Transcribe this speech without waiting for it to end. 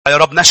يا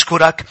رب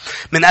نشكرك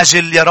من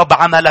أجل يا رب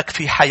عملك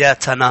في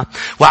حياتنا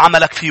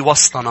وعملك في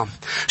وسطنا.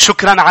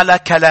 شكرا على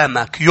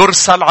كلامك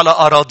يرسل على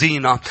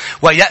أراضينا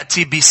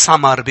ويأتي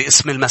بثمر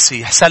باسم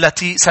المسيح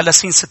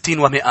 30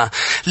 60 و100.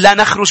 لا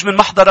نخرج من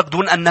محضرك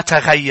دون أن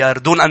نتغير،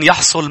 دون أن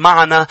يحصل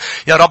معنا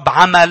يا رب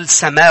عمل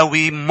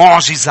سماوي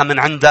معجزة من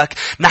عندك.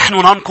 نحن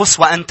ننقص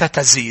وأنت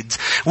تزيد،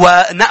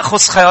 ونأخذ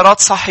خيارات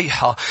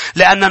صحيحة،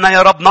 لأننا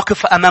يا رب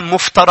نقف أمام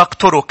مفترق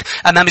طرق،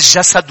 أمام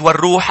الجسد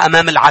والروح،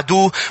 أمام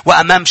العدو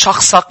وأمام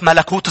شخصك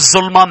ملكوت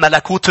الظلمة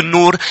ملكوت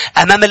النور،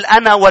 أمام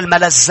الأنا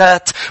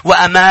والملذات،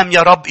 وأمام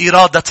يا رب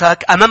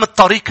إرادتك، أمام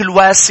الطريق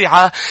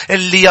الواسعة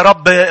اللي يا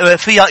رب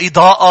فيها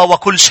إضاءة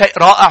وكل شيء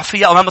رائع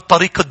فيها، أمام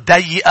الطريق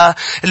الضيقة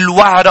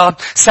الوعرة.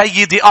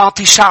 سيدي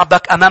أعطي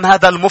شعبك أمام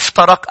هذا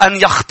المفترق أن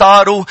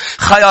يختاروا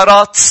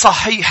خيارات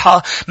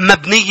صحيحة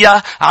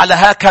مبنية على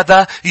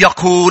هكذا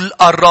يقول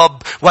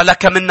الرب،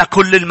 ولك منا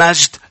كل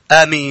المجد.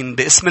 آمين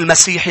باسم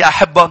المسيح. يا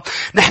أحبة،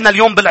 نحن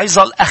اليوم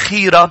بالعظة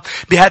الأخيرة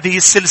بهذه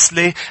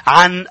السلسلة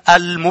عن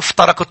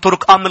المفترق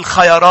الطرق، أم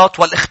الخيارات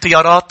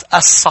والاختيارات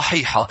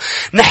الصحيحة.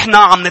 نحن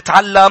عم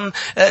نتعلم،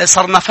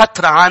 صرنا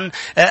فترة عن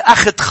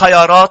أخذ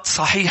خيارات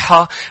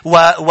صحيحة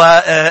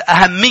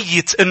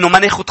وأهمية أنه ما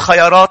ناخد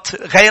خيارات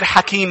غير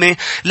حكيمة،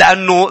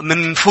 لأنه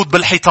منفوت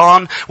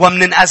بالحيطان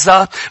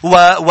ومننأذى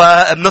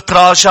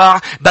ومنتراجع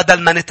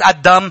بدل ما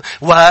نتقدم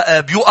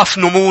وبيوقف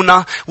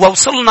نمونا.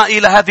 ووصلنا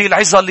إلى هذه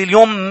العظة اللي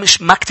اليوم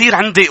مش ما كتير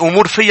عندي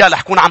أمور فيها،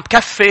 رح كون عم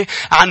كفي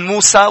عن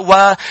موسى.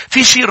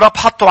 وفي شيء الرب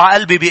حطه على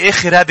قلبي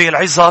بآخر هذه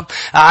العظة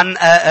عن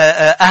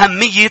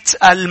أهمية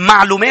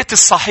المعلومات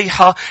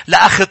الصحيحة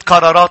لأخذ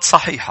قرارات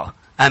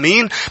صحيحة.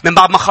 أمين. من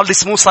بعد ما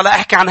خلص موسى لا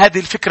أحكي عن هذه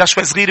الفكرة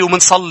شوي صغيرة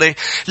ومنصلي،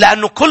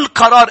 لأنه كل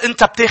قرار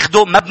أنت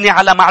بتاخده مبني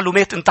على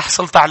معلومات أنت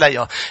حصلت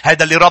عليها.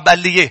 هذا اللي الرب قال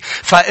لي إياه.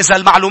 فإذا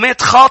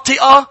المعلومات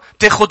خاطئة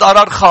تاخد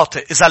قرار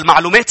خاطئ، إذا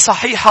المعلومات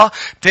صحيحة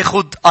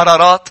تاخد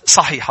قرارات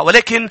صحيحة.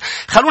 ولكن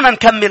خلونا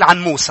نكمل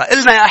عن موسى.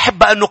 قلنا يا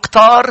أحبة أنه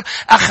كتار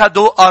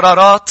أخذوا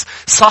قرارات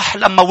صح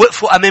لما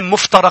وقفوا أمام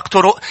مفترق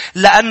طرق،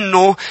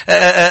 لأنه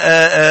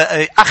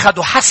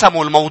أخذوا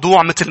حسموا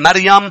الموضوع، مثل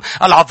مريم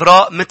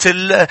العذراء،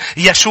 مثل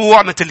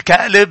يشوع، مثل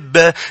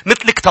كالب،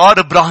 مثل كتار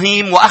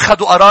إبراهيم،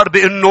 وأخذوا قرار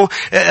بأنه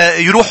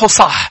يروحوا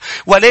صح.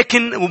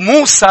 ولكن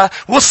موسى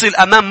وصل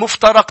أمام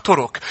مفترق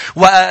طرق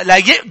ولا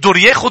يقدر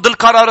ياخد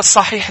القرار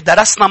الصحيح.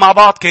 درسنا مع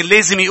بعض كان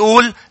لازم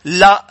يقول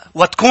لا،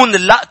 وتكون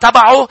اللا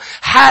تبعه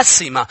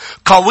حاسمة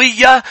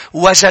قوية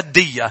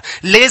وجدية.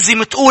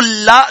 لازم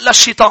تقول لا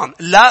للشيطان،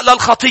 لا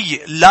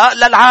للخطية، لا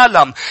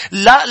للعالم،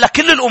 لا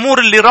لكل الأمور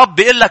اللي رب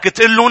بيقول لك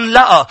تقولون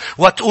لا،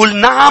 وتقول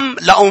نعم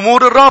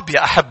لأمور الرب.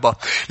 يا أحبة،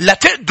 لا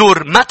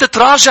تقدر ما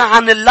تتراجع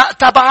عن اللا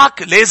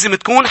تبعك، لازم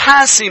تكون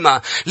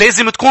حاسمة،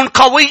 لازم تكون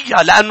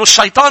قوية، لأنه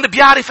الشيطان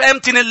بيعرف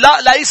امتى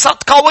اللا ليست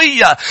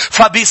قوية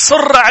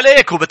فبيصر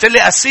عليك. وبتقول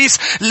لي أسيس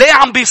ليه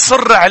عم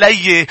بيصر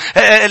علي؟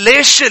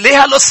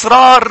 ليه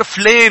هالإصرار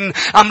فلين؟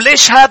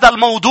 ليش هذا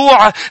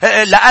الموضوع؟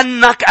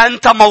 لأنك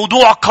أنت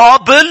موضوع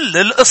قابل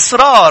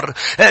للإصرار.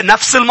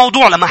 نفس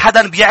الموضوع لما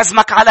حدا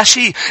بيعزمك على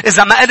شيء،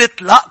 إذا ما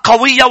قلت لا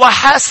قوية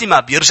وحاسمة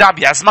بيرجع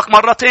بيعزمك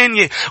مرة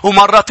تانية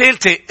ومرة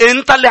ثالثة.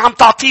 أنت اللي عم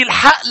تعطيه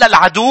الحق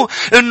للعدو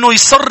إنه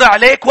يصر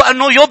عليك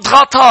وإنه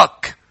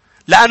يضغطك،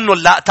 لأنه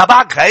لا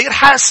تبعك غير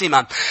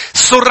حاسمة.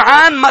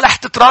 سرعان ما رح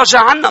تتراجع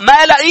عنها،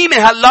 ما لها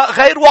قيمة هلا،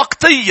 غير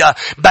وقتية.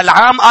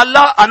 بلعام قال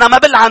لا أنا ما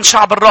بلعن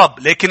شعب الرب،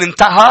 لكن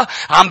انتهى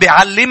عم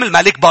بيعلم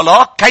الملك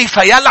بلاق كيف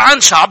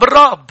يلعن شعب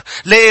الرب.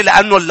 ليه؟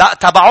 لأنه لا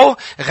تبعه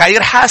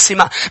غير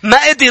حاسمة.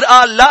 ما قدر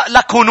قال لا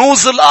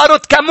لكنوز الأرض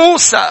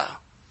كموسى،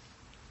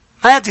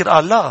 ما قدر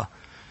قال لا.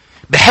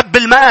 بحب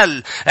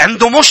المال،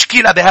 عنده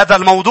مشكلة بهذا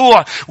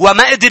الموضوع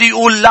وما قدر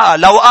يقول لا.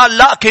 لو قال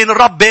لا كان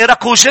الرب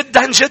باركه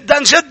جدا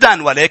جدا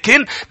جدا،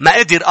 ولكن ما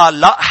قدر قال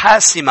لا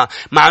حاسمة.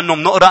 مع أنه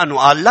بنقرأ أنه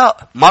قال لا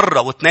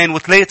مرة واثنين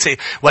وثلاثة،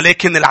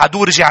 ولكن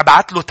العدو رجع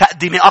بعت له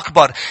تقدمة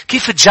أكبر.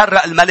 كيف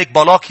تجرأ الملك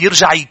بلاق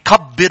يرجع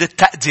يكبر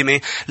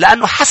التقدمة؟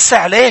 لأنه حس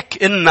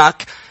عليك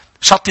إنك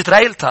شطت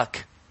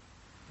ريلتك.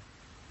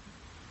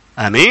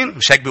 أمين؟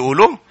 مش هيك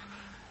بيقولوا؟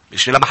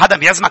 مش لما حدا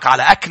بيعزمك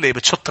على أكلة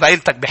بتشط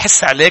ريلتك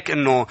بحس عليك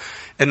إنه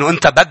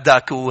أنت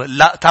بدك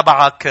ولا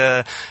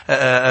تبعك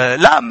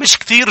لا مش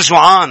كتير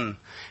جوعان،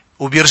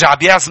 وبيرجع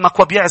بيعزمك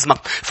وبيعزمك.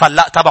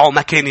 فاللا تبعه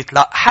ما كانت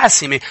لا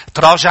حاسمة،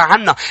 تراجع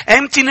عنا.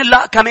 امتى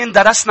اللا كمان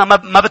درسنا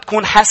ما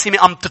بتكون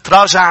حاسمة أم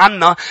تتراجع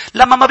عنا؟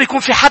 لما ما بيكون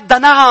في حدا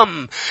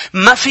نعم.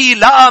 ما في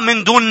لا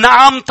من دون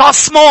نعم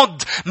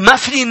تصمد، ما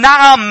في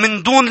نعم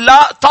من دون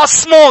لا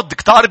تصمد.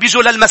 كتار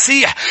بيجوا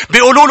للمسيح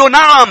بيقولوا له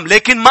نعم،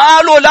 لكن ما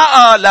قالوا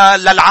لا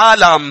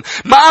للعالم،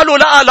 ما قالوا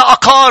لا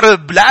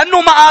لأقارب،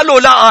 لأنه ما قالوا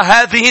لا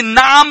هذه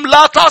النعم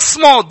لا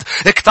تصمد.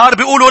 كتار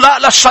بيقولوا لا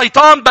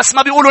للشيطان بس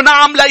ما بيقولوا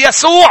نعم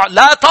ليسوع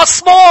لا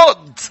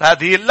تصمد.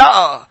 هذه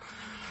لا.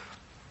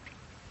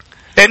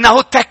 إنه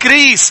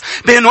التكريس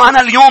بأنه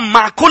أنا اليوم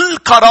مع كل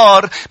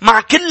قرار،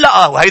 مع كل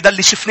لقى، وهيدا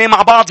اللي شفناه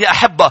مع بعض يا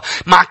أحبة،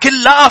 مع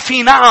كل لقى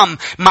في نعم،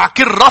 مع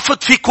كل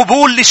رفض في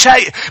قبول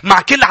لشيء،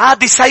 مع كل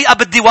عادة سيئة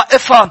بدي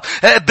وقفها،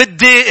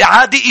 بدي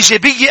عادة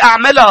إيجابية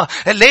أعملها،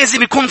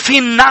 لازم يكون في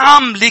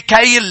النعم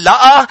لكي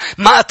اللقى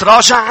ما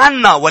أتراجع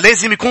عنها،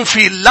 ولازم يكون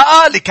في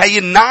اللقى لكي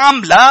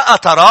النعم لا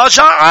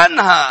أتراجع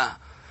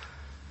عنها.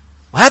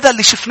 وهذا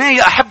اللي شفناه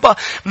يا أحبة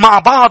مع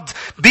بعض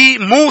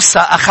بموسى.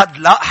 أخذ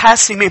لقى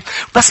حاسمة،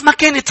 بس ما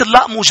كانت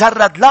اللقى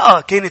مجرد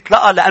لقى، كانت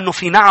لقى لأنه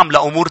في نعم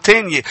لأمور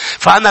تانية.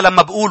 فأنا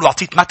لما بقول،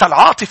 وعطيت مثل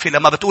عاطفي،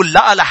 لما بتقول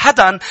لقى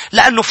لحدا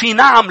لأنه في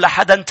نعم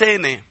لحدا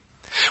تاني.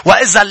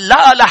 وإذا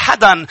لقى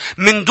لحدا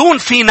من دون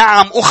في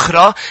نعم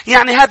أخرى،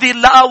 يعني هذه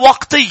اللقى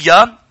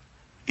وقتية،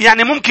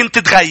 يعني ممكن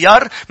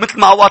تتغير، مثل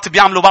ما أوقات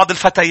بيعملوا بعض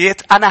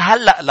الفتيات. أنا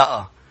هلأ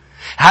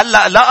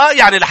لقى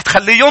يعني رح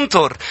تخليه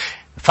ينطر.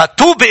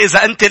 فتوبة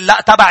إذا أنت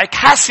اللقى تبعك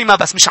حاسمة،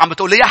 بس مش عم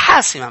بتقول لي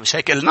حاسمة. مش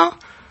هيك قلنا؟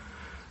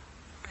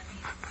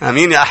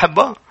 أمين يا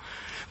أحبة.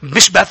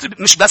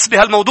 مش بس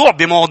بهالموضوع،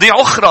 بمواضيع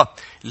أخرى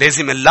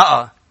لازم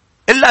اللقى،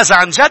 إلا إذا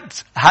عن جد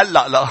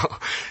هلأ لا،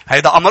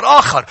 هيدا أمر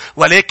آخر.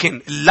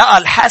 ولكن اللقى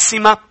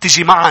الحاسمة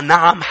تجي معها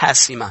نعم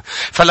حاسمة.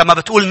 فلما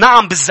بتقول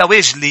نعم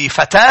بالزواج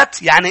لفتاة،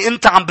 يعني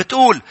أنت عم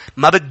بتقول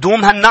ما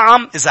بتدوم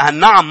هالنعم. إذا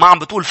هالنعم ما عم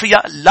بتقول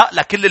فيها لا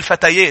لكل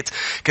الفتيات.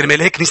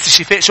 كرمال هيك كنيسة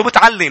الشفاء شو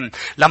بتعلم؟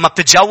 لما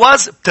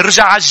بتتجوز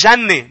بترجع على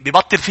الجنة،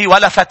 ببطل فيه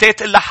ولا فتاة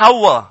إلا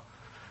حواء.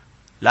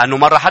 لأنه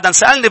مرة حدا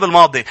سألني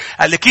بالماضي،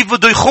 قال لي كيف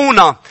بده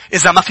يخونا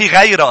إذا ما في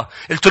غيره؟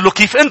 قلت له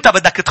كيف أنت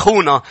بدك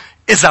تخونا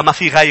إذا ما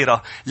في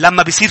غيره؟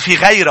 لما بيصير في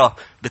غيره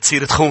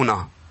بتصير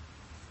تخونا.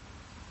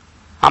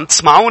 عم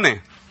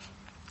تسمعوني؟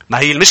 ما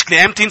هي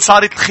المشكلة امتى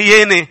صارت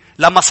الخيانة؟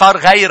 لما صار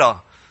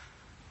غيره.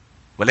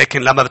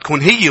 ولكن لما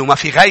بتكون هي وما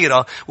في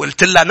غيرها،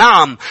 وقلت لها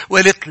نعم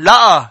وقلت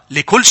لا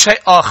لكل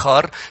شيء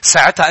آخر،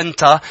 ساعتها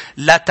أنت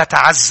لا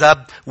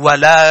تتعذب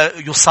ولا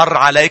يصر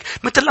عليك.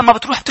 مثل لما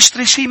بتروح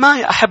تشتري شيء ما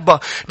يا أحبة،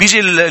 بيجي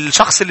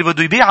الشخص اللي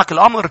بده يبيعك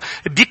الأمر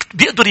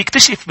بيقدر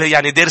يكتشف،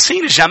 يعني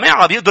دارسين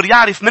الجامعة، بيقدر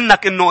يعرف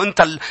منك إنه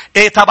أنت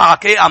إيه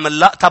تبعك إيه، أم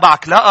لا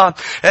تبعك لا.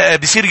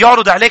 بيصير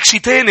يعرض عليك شيء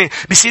تاني،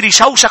 بيصير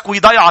يشوشك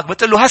ويضيعك.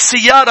 بتقول له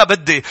هالسيارة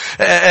بدي،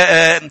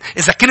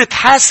 إذا كنت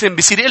حاسم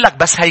بيصير يقول لك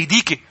بس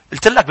هيديكي.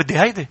 قلت لك بدي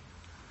هيدي،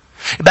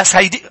 بس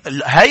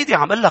هيدي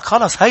عم قل لك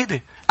خلص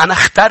هيدي. أنا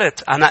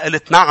اخترت، أنا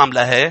قلت نعم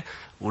لهي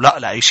ولا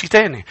لأي شيء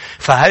تاني.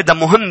 فهذا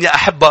مهم يا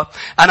أحبة.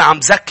 أنا عم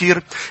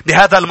ذكر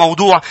بهذا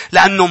الموضوع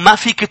لأنه ما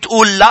فيك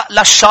تقول لا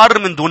للشر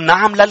من دون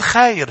نعم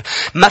للخير.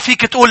 ما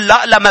فيك تقول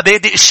لا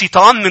لمبادئ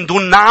الشيطان من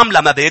دون نعم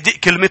لمبادئ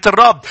كلمة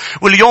الرب.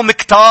 واليوم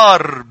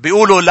كتار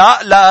بيقولوا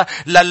لا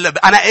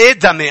أنا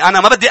آدمي،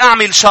 أنا ما بدي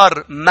أعمل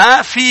شر.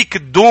 ما فيك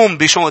تدوم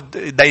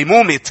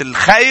ديمومة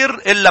الخير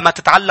إلا ما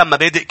تتعلم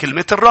مبادئ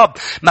كلمة الرب.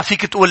 ما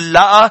فيك تقول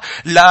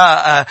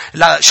لا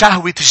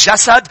شهوة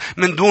الجسد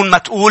من دون ما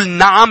تقول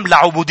نعم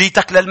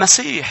لعبوديتك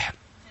للمسيح.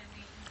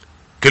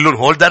 كلهم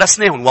هول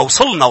درسناهم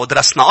ووصلنا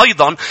ودرسنا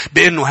أيضا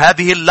بأنه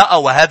هذه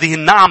اللقى وهذه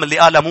النعم اللي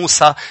قال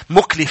موسى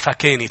مكلفة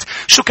كانت.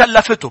 شو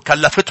كلفته؟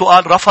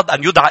 قال رفض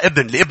أن يدعى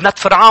ابن لابنة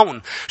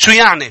فرعون. شو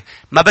يعني؟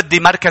 ما بدي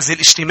مركزي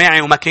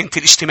الاجتماعي ومكانتي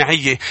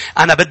الاجتماعية،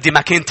 أنا بدي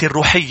مكانتي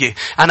الروحية،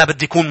 أنا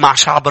بدي يكون مع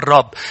شعب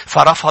الرب.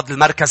 فرفض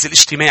المركز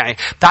الاجتماعي.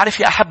 بتعرف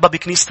يا أحبة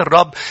بكنيسة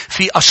الرب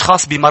في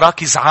أشخاص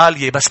بمراكز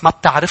عالية بس ما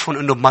بتعرفون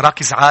أنه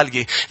بمراكز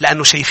عالية،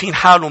 لأنه شايفين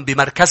حالهم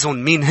بمركزهم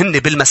مين هن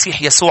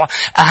بالمسيح يسوع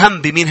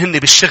أهم بمين هن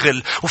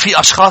بالشغل. وفي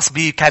أشخاص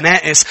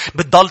بكنائس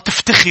بتضل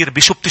تفتخر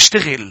بشو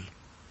بتشتغل.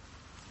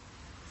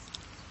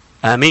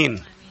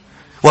 آمين.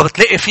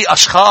 وبتلاقي في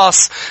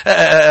أشخاص،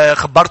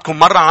 خبرتكم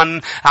مرة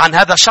عن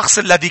هذا الشخص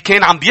الذي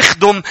كان عم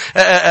بيخدم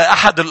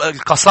أحد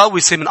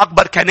القساوسة من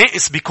أكبر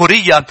كنائس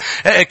بكوريا.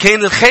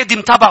 كان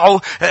الخادم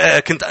تبعه،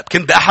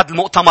 كنت بأحد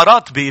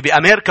المؤتمرات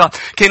بأمريكا،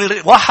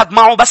 كان واحد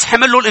معه بس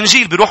حمله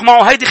الإنجيل، بيروح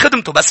معه هيدي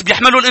خدمته بس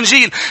بيحمله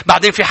الإنجيل.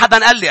 بعدين في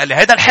حدا قال لي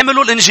هيدا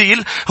الحمله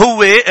الإنجيل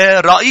هو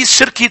رئيس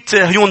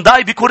شركة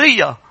هيونداي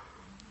بكوريا.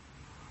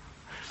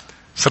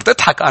 صرت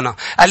أضحك أنا.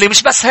 قال لي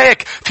مش بس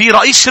هيك، في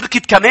رئيس شركة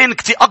كمان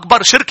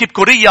أكبر شركة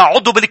بكوريا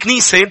عضو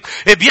بالكنيسة،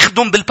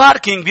 بيخدم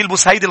بالباركينج،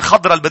 بيلبس هيدي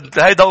الخضرة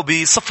هيدا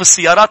وبيصف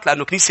السيارات،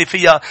 لأنه كنيسة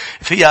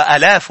فيها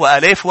آلاف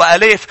وآلاف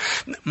وآلاف.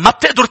 ما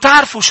بتقدر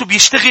تعرفوا شو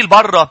بيشتغل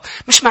برا.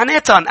 مش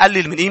معناتها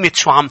نقلل من قيمة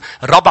شو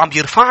الرب عم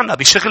بيرفعنا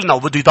بشغلنا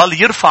وبده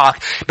يضل يرفعك.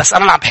 بس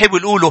أنا عم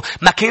بحاول أقوله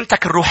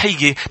مكانتك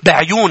الروحية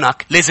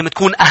بعيونك لازم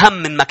تكون أهم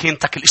من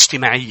مكانتك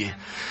الاجتماعية.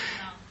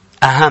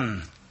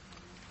 أهم.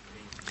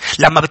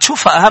 لما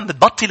بتشوفها أهم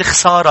بتبطل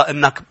خسارة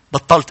إنك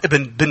بطلت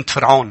ابن بنت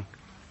فرعون.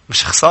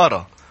 مش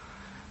خسارة.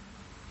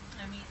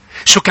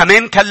 شو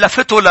كمان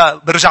كلفته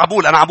برجع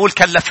بقول، أنا عبول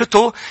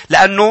كلفته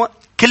لأنه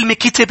كلمة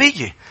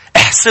كتابية.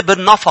 احسب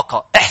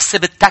النفقة،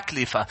 احسب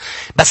التكلفة.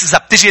 بس إذا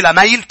بتجي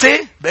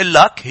لميلتي بقول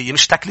لك هي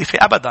مش تكلفة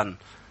أبدا.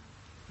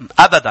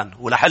 أبدا.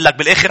 ولحلك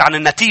بالآخر عن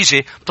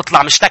النتيجة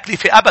بتطلع مش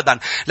تكلفة أبدا.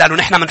 لأنه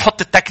نحن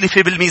منحط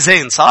التكلفة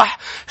بالميزان، صح؟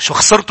 شو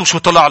خسرت وشو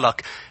طلع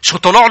لك. شو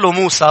طلع له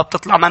موسى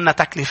بتطلع منا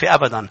تكلفة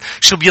أبدا.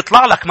 شو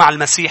بيطلع لك مع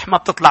المسيح ما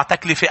بتطلع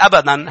تكلفة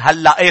أبدا.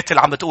 هاللقيت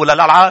اللي عم بتقولها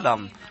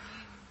للعالم.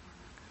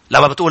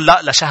 لما بتقول لا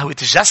لشهوة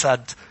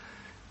الجسد،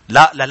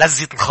 لا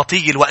للذة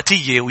الخطية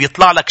الوقتية،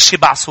 ويطلع لك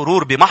شبع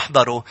سرور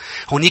بمحضره.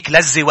 هناك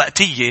لذة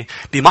وقتية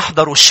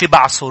بمحضره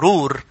الشبع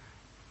سرور.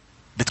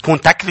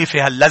 بتكون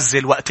تكلفة هاللذة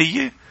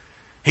الوقتية؟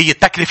 هي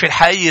التكلفة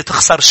الحقيقية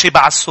تخسر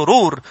شبع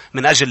السرور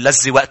من أجل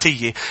لذة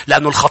وقتية.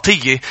 لأنه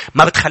الخطية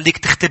ما بتخليك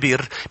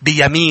تختبر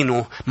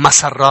بيمينه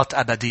مسرات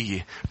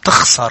أبدية.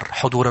 تخسر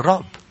حضور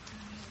الرب.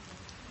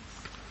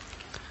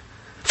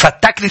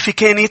 فالتكلفة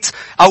كانت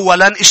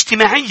أولا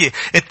اجتماعية.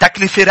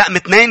 التكلفة رقم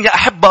 2 يا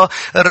أحبة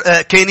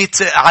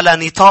كانت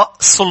على نطاق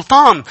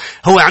السلطان.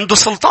 هو عنده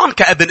سلطان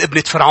كابن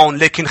ابنة فرعون،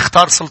 لكن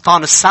اختار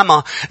سلطان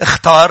السماء،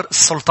 اختار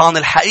السلطان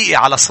الحقيقي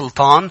على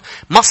سلطان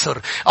مصر.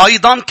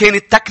 أيضا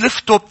كانت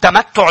تكلفته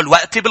بتمتع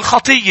الوقت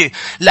بالخطية،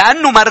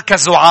 لأنه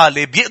مركزه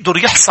عالي، بيقدر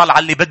يحصل على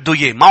اللي بده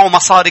إياه. معه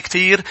مصاري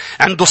كتير،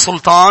 عنده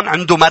سلطان،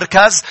 عنده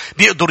مركز،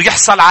 بيقدر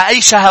يحصل على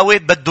أي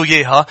شهوات بده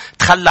إياها.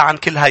 تخلى عن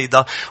كل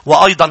هيدا.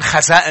 وأيضا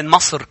خزائن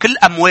مصر، كل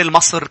أموال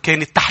مصر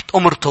كانت تحت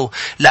أمرته،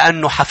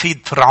 لأنه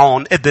حفيد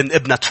فرعون، ابن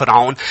ابنة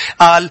فرعون.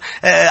 قال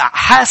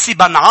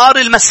حاسبا عار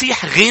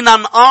المسيح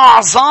غنى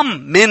أعظم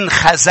من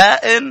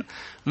خزائن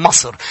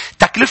مصر.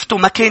 تكلفته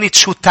ما كانت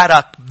شو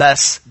ترك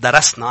بس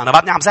درسنا، أنا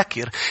بعدني عم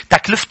ذكر.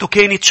 تكلفته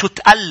كانت شو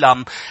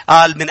تألم.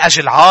 قال من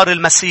أجل عار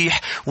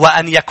المسيح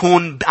وأن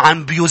يكون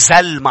عم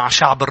بيزل مع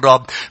شعب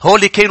الرب.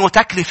 هولي كانوا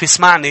تكلفة.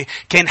 اسمعني،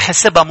 كان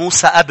حسبها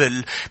موسى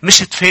قبل، مش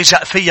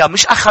تفاجأ فيها،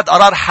 مش أخذ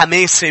قرار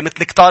حماسي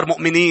مثل كتار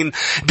مؤمنين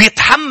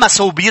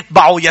بيتحمسوا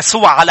وبيتبعوا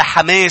يسوع على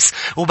حماس،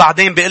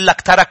 وبعدين بيقول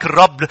لك ترك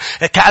الرب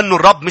كأنه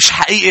الرب مش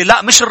حقيقي.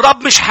 لا، مش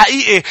الرب مش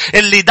حقيقي،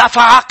 اللي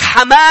دفعك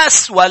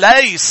حماس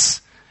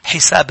وليس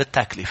حساب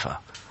التكلفة.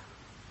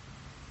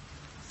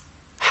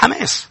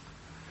 حماس.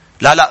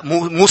 لا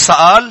موسى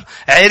قال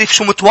عارف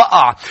شو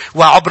متوقع.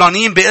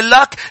 وعبرانيين بيقول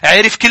لك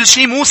عارف كل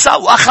شيء موسى،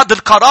 وأخذ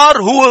القرار.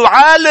 هو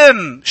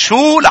عالم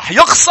شو رح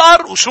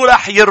يخسر وشو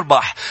رح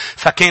يربح.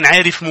 فكان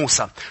عارف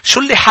موسى. شو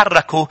اللي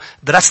حركه؟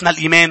 درسنا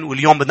الإيمان،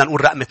 واليوم بدنا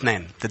نقول رقم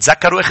 2.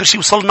 تتذكروا آخر شيء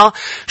وصلنا؟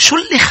 شو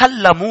اللي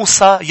خلى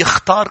موسى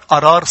يختار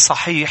قرار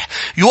صحيح،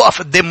 يوقف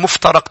قدام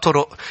مفترق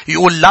طرق،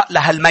 يقول لا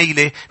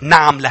لهالميلة،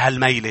 نعم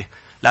لهالميلة؟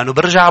 لأنه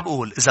برجع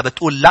بقول إذا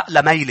بتقول لا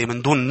لميلة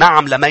من دون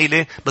نعم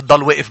لميلة،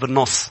 بتضل واقف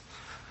بالنص.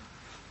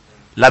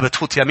 لا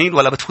بتفوت يمين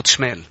ولا بتفوت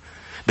شمال.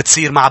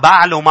 بتصير مع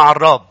بعل ومع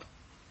الرب.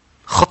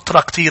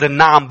 خطرة كتير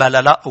النعم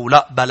بلا لا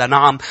ولا بلا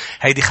نعم.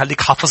 هيدي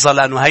خليك حافظها،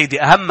 لأنه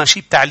هيدي أهم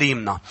شيء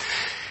بتعليمنا.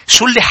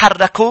 شو اللي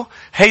حركه؟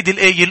 هيدي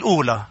الآية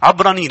الأولى،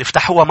 عبرانيين،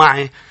 افتحوها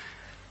معي،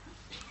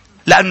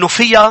 لأنه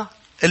فيها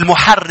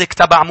المحرك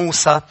تبع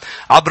موسى.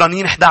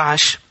 عبرانيين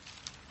 11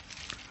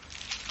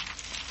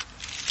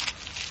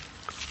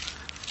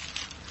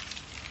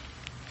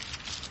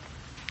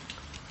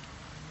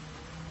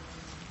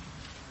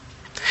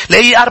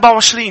 لأي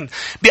 24.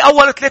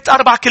 بأول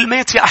 3-4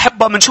 كلمات يا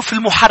أحبة منشوف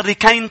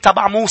المحركين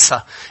تبع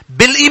موسى.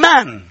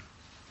 بالإيمان.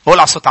 قول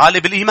على صوت عالي،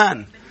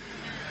 بالإيمان.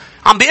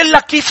 عم بيقول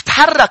لك كيف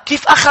تحرك،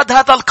 كيف أخذ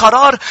هذا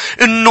القرار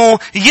إنه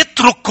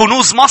يترك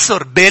كنوز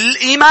مصر.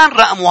 بالإيمان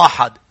رقم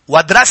 1.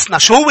 ودرسنا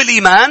شو هو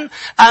الإيمان؟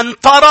 أن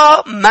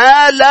ترى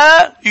ما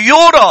لا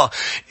يرى.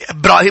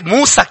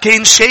 موسى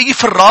كان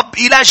شايف الرب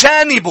إلى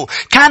جانبه،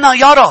 كان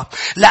يرى.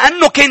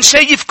 لأنه كان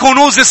شايف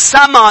كنوز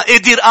السماء،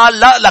 قدر قال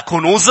لا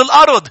لكنوز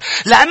الأرض.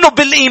 لأنه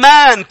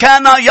بالإيمان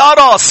كان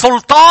يرى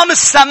سلطان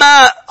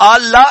السماء،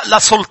 قال لا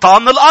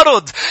لسلطان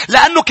الأرض.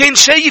 لأنه كان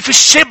شايف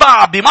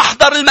الشبع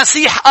بمحضر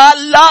المسيح،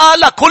 قال لا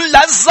لكل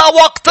لذة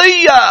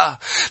وقتية.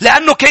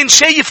 لأنه كان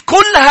شايف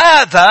كل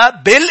هذا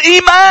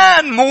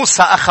بالإيمان،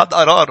 موسى أخذ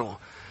قراره.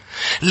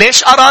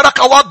 ليش قرارك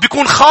أوقات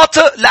بيكون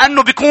خاطئ؟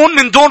 لأنه بيكون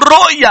من دون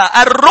رؤية.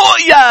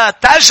 الرؤية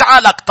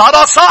تجعلك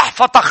ترى صح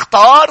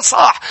فتختار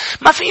صح.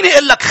 ما فيني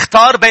أقول لك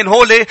اختار بين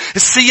هولي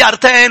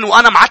السيارتين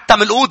وأنا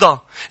معتم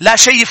الأوضة. لا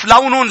شايف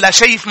لونهم، لا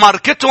شايف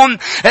ماركتهم،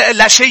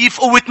 لا شايف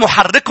قوة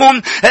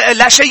محركهم،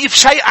 لا شايف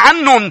شيء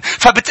عنهم.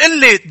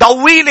 فبتقلي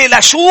ضويلي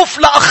لشوف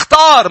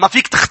لأختار. ما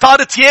فيك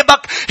تختار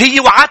تيابك هي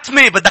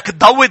وعتمة، بدك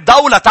تضوي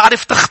الدولة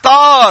تعرف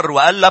تختار.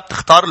 وقال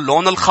بتختار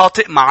اللون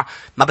الخاطئ ما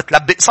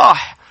بتلبق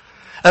صح.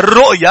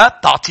 الرؤية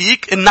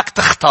تعطيك انك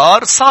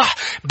تختار صح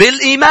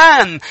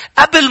بالإيمان.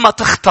 قبل ما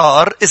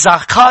تختار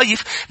اذا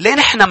خايف، ليه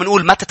نحن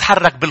منقول ما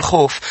تتحرك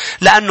بالخوف؟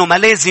 لانه ما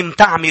لازم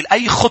تعمل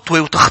اي خطوة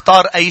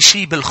وتختار اي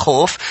شيء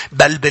بالخوف،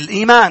 بل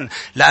بالإيمان،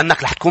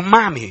 لانك رح تكون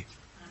معمي.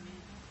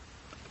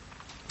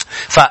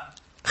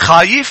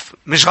 فخايف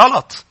مش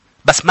غلط،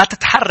 بس ما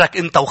تتحرك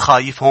انت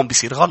وخايف، هون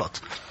بيصير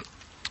غلط.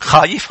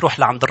 خايف روح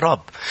لعند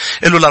الرب،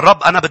 قل له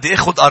للرب أنا بدي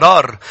أخذ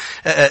قرار.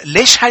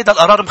 ليش هيدا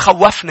القرار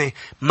مخوفني؟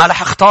 ما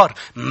رح أختار،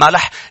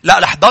 لا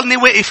رح ضلني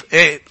واقف.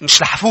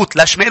 مش رح أفوت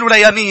لا شمال ولا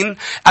يمين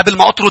قبل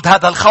ما أطرد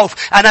هذا الخوف.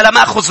 أنا لم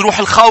أخذ روح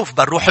الخوف،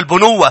 بل روح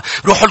البنوة،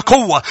 روح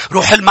القوة،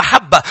 روح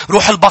المحبة،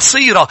 روح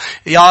البصيرة.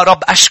 يا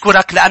رب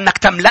أشكرك لأنك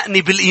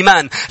تملأني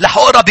بالإيمان. رح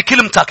أقرأ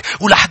بكلمتك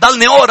ورح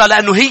ضلني أقرأ،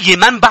 لأنه هي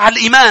منبع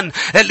الإيمان.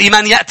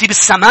 الإيمان يأتي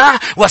بالسماع،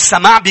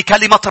 والسماع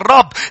بكلمة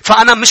الرب.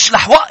 فأنا مش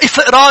رح وقف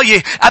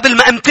قراية قبل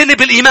ما امتلي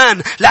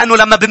بالإيمان، لأنه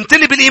لما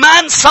بمتلي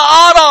بالإيمان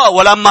سأرى،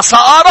 ولما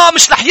سأرى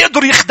مش رح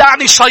يقدر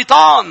يخدعني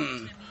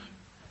الشيطان.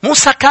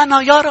 موسى كان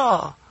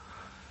يرى.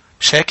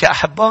 شاك يا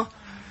أحبة؟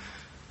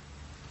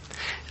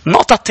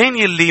 النقطة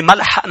الثانية اللي ما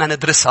لحقنا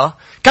ندرسها،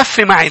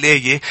 كفي معي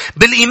الآية.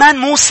 بالإيمان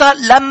موسى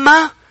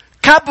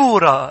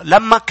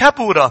لما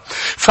كبر.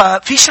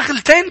 ففي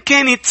شغلتين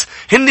كانت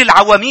هن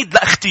العواميد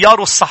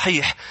لاختياره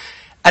الصحيح: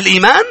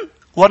 الإيمان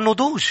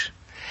والنضوج.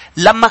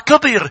 لما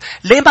كبر،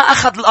 ليه ما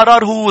أخذ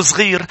القرار هو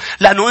صغير؟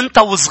 لأنه أنت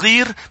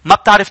وصغير ما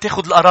بتعرف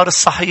تاخد القرار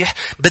الصحيح،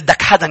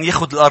 بدك حدا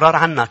ياخد القرار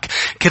عنك.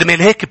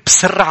 كرمال هيك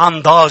بسرعة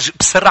نضاج،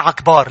 بسرعة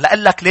كبار.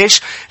 لقلك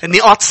ليش؟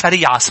 نقاط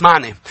سريعة،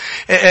 اسمعني.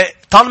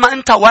 طالما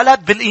أنت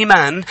ولد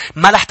بالإيمان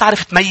ما رح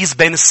تعرف تميز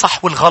بين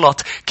الصح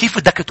والغلط. كيف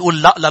بدك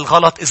تقول لا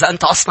للغلط إذا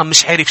أنت أصلا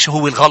مش عارف شو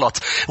هو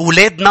الغلط؟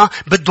 أولادنا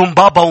بدهم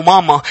بابا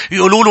وماما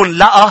يقولوا لهم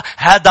لا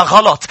هذا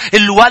غلط.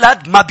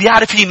 الولد ما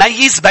بيعرف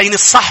يميز بين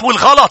الصح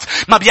والغلط،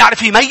 ما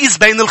بيعرف يميز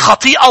بين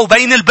الخطيئة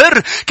وبين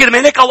البر.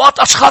 كرمال هيك أوقات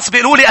أشخاص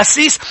بيقولوا لي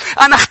أسيس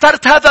أنا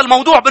اخترت هذا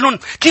الموضوع. بقولون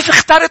كيف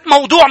اخترت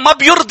موضوع ما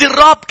بيرضي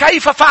الرب؟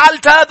 كيف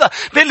فعلت هذا؟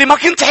 بيقول لي ما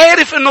كنت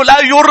عارف إنه لا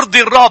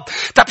يرضي الرب.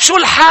 طب شو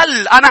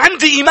الحل؟ أنا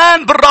عندي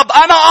إيمان بالرب،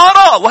 أنا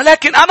أرى،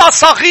 ولكن أنا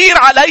صغير،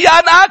 علي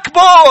أن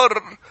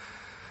أكبر.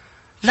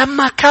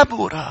 لما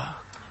كبر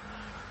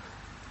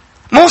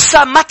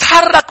موسى ما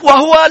تحرك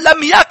وهو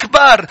لم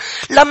يكبر،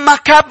 لما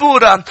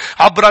كبر.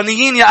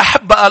 عبرانيين يا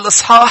أحبة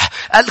الإصحاح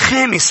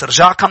 5،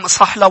 رجع كم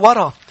إصحاح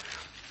لورا.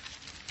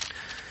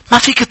 ما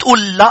فيك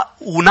تقول لا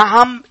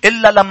ونعم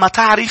إلا لما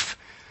تعرف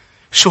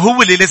شو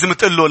هو اللي لازم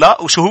تقول له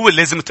لا وشو هو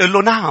اللي لازم تقول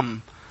له نعم.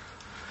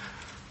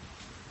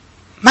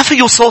 ما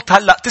فيه صوت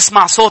هلأ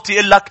تسمع صوت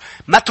يقول لك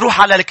ما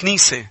تروح على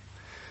الكنيسة.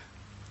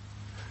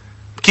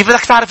 كيف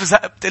بدك تعرف إذا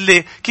بتقول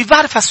لي كيف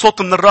بعرف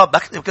هالصوت من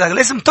الرب؟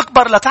 لازم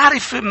تكبر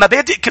لتعرف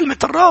مبادئ كلمة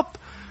الرب.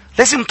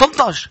 لازم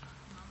تنضج.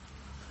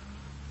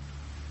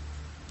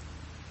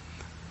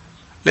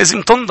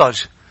 لازم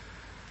تنضج.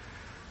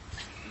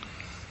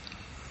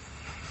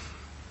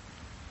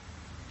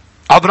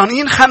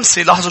 عبرانيين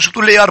 5 لاحظوا شو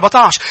بتقول لي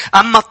 14.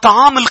 أما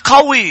الطعام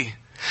القوي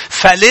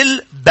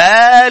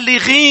فللبالغين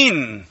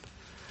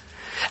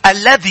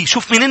الذي،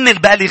 شوف منين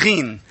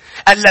البالغين؟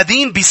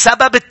 الذين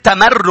بسبب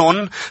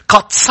التمرن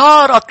قد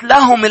صارت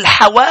لهم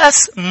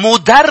الحواس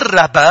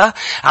مدربة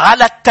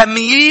على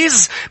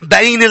التمييز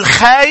بين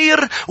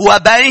الخير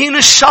وبين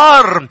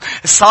الشر.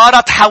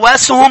 صارت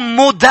حواسهم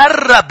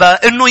مدربة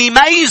انه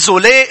يميزوا.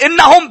 ليه؟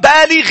 انهم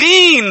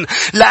بالغين.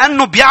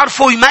 لانه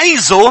بيعرفوا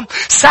يميزوا.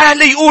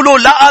 سهل يقولوا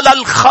لا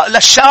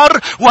للشر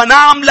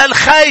ونعم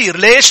للخير.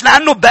 ليش؟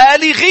 لانه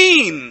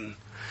بالغين.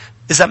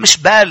 اذا مش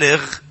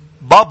بالغ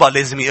بابا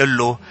لازم يقول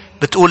له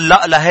بتقول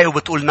لا لهي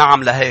وبتقول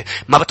نعم لهي.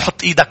 ما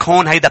بتحط ايدك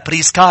هون، هيدا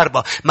بريس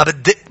كاربا. ما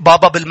بدق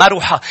بابا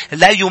بالمروحة.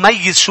 لا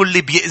يميز شو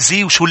اللي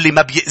بيأذيه وشو اللي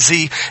ما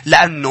بيأذيه،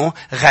 لأنه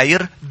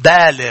غير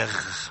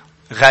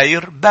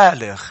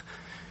بالغ.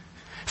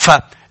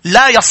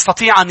 فلا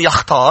يستطيع أن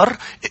يختار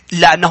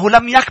لأنه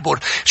لم يكبر.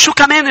 شو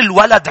كمان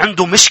الولد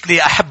عنده مشكلة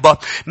يا أحبة؟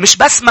 مش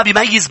بس ما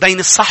بيميز بين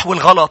الصح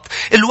والغلط،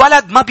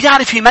 الولد ما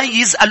بيعرف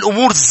يميز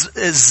الأمور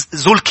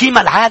ذو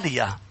القيمة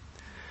العالية.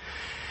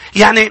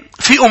 يعني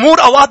في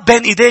أمور أوقات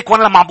بين إيديك.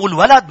 وأنا لما بقول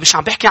ولد مش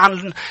عم بحكي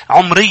عن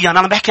عمريا،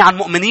 أنا بحكي عن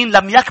مؤمنين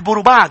لم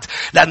يكبروا بعد.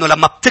 لأنه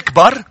لما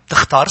بتكبر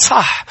تختار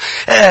صح.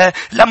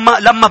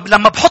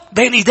 لما بحط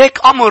بين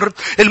إيديك أمر،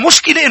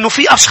 المشكلة إنه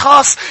في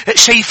أشخاص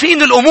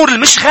شايفين الأمور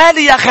المش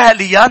غالية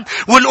غالية،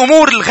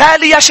 والأمور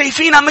الغالية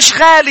شايفينها مش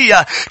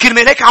غالية.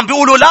 كرمال هيك عم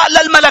بيقولوا لا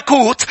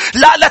للملكوت،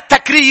 لا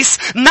للتكريس،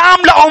 نعم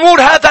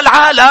لأمور هذا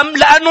العالم،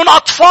 لأنهم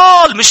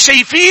أطفال مش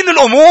شايفين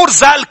الأمور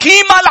ذا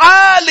القيمة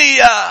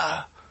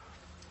العالية.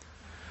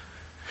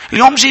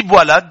 اليوم جيب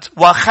ولد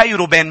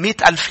وخيره بين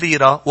 100,000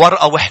 ليرة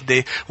ورقة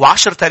وحدة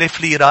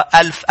 10,000 ليرة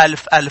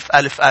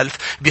 1000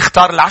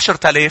 بيختار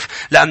 10,000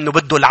 لأنه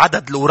بده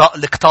العدد الوراء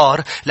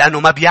الكتار، لأنه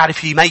ما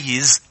بيعرف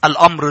يميز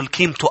الأمر اللي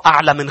قيمته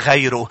أعلى من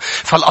غيره.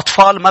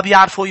 فالأطفال ما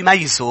بيعرفوا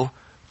يميزوا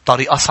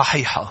طريقة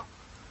صحيحة.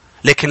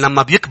 لكن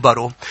لما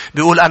بيكبروا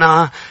بيقول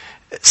أنا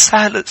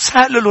سهل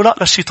له لا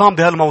للشيطان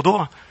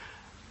بهالموضوع.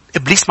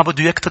 إبليس ما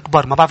بده إياك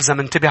تكبر. ما بعرف إذا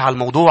منتبه على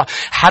الموضوع.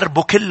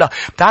 حربه كلها.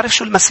 بتعرف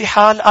شو المسيح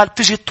قال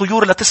بتجي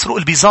الطيور لتسرق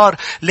البزار.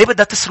 ليه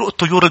بدها تسرق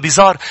الطيور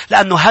البزار؟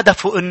 لأنه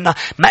هدفه إنه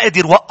ما قدر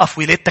يوقف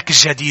ولادتك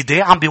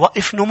الجديدة، عم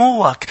بيوقف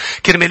نموك.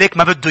 كرمال هيك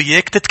ما بده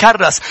إياك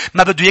تتكرس،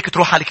 ما بده إياك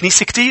تروح على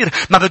الكنيسة كتير،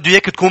 ما بده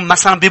إياك تكون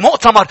مثلا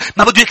بمؤتمر،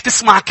 ما بده إياك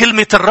تسمع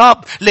كلمة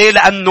الرب. ليه؟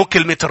 لأنه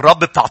كلمة الرب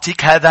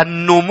بتعطيك هذا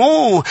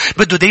النمو.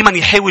 بده دايما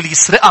يحاول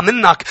يسرقها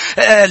منك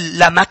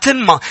لما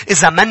تنمى.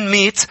 إذا ما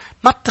نميت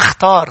ما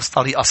بتختار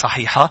طريقة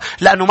صحيحة،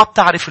 لأنه ما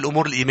بتعرف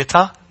الأمور اللي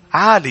قيمتها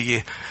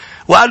عالية.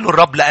 وقال له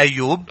الرب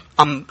لأيوب،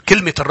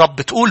 كلمة الرب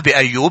بتقول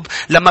بأيوب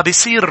لما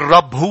بيصير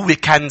الرب هو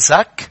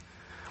كنزك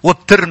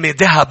وبترمي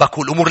ذهبك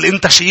والأمور اللي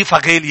انت شايفها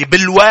غالية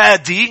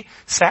بالوادي،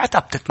 ساعتها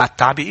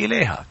بتتمتع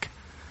بإلهك.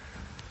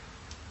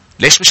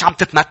 ليش مش عم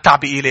تتمتع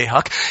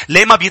بإلهك؟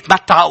 ليه ما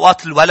بيتمتع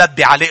أوقات الولد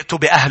بعلاقته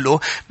بأهله؟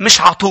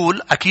 مش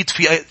عطول. أكيد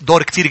في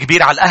دور كتير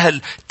كبير على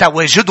الأهل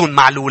تواجدهم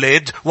مع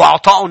الولاد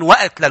وأعطائهم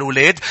وقت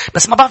للولاد.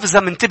 بس ما بعرف إذا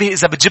منتبه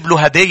إذا بتجيب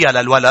له هدايا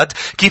للولد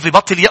كيف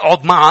يبطل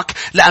يقعد معك،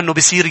 لأنه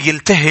بيصير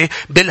يلتهي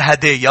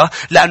بالهدايا.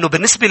 لأنه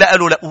بالنسبة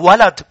له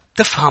ولد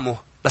تفهمه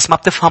بس ما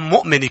بتفهم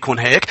مؤمن يكون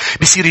هيك.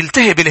 بيصير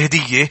يلتهي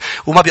بالهدية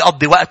وما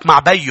بيقضي وقت مع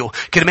بيه.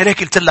 كرمال هيك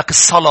قلت لك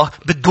الصلاة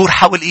بتدور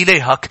حول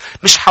إلهك،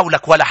 مش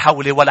حولك ولا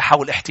حولي ولا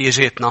حول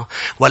احتياجاتنا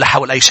ولا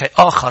حول أي شيء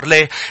آخر.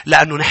 ليه؟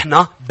 لأنه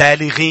نحن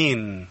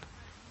بالغين.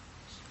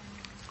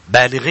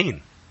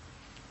 بالغين.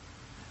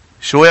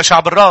 شو يا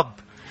شعب الرب؟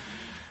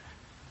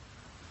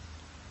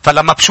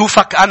 فلما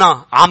بشوفك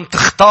أنا عم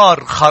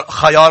تختار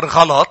خيار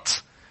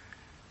غلط،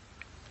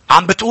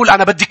 عم بتقول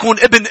أنا بدي يكون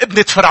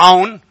ابنة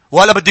فرعون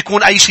ولا بدي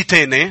يكون أي شيء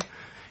تاني،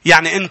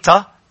 يعني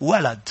أنت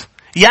ولد.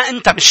 يا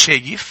أنت مش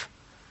شايف،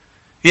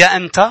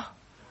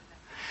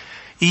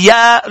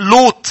 يا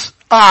لوط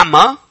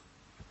أعمى،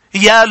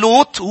 يا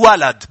لوط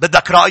ولد.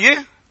 بدك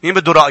رأيي؟ مين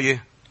بده رأيي؟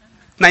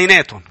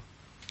 اثنيناتهم.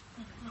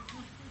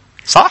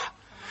 صح؟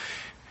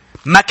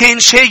 ما كان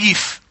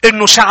شايف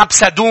إنه شعب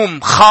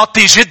سدوم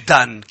خاطي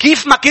جدا.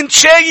 كيف ما كنت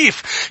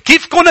شايف؟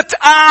 كيف كنت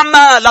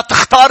أعمى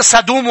لتختار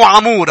سدوم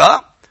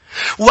وعمورة؟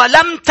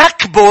 ولم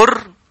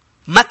تكبر،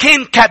 ما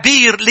كان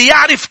كبير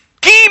ليعرف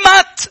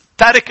قيمة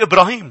ترك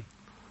إبراهيم.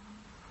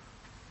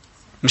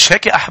 مش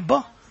هيك يا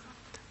أحبة؟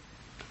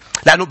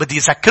 لأنه بدي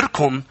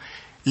أذكركم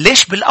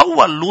ليش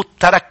بالأول لوط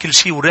ترك كل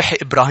شيء وريح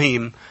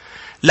إبراهيم.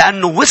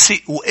 لأنه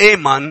وثق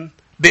وآمن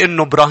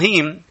بأنه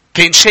إبراهيم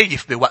كان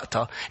شايف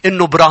بوقتها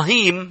إنه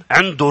إبراهيم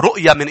عنده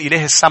رؤية من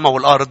إله السماء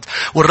والأرض،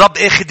 والرب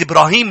أخذ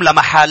إبراهيم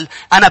لمحل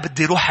أنا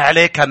بدي روح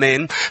عليه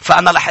كمان،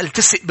 فأنا رح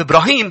التسق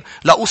بإبراهيم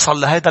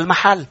لأوصل لهذا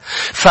المحل.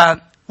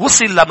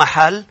 فوصل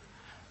لمحل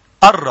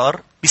قرر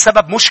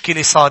بسبب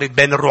مشكلة صارت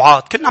بين الرعاة.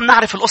 كنا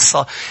بنعرف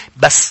القصة،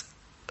 بس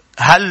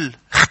هل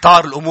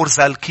اختار الأمور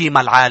ذا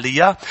القيمة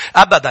العالية؟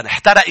 أبدا.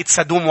 احترقت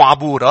سدوم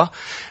وعمورة،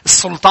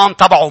 السلطان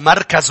تبعه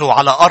مركزه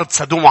على أرض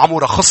سدوم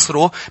وعمورة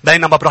خسره،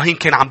 بينما إبراهيم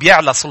كان عم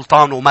بيعلى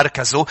سلطانه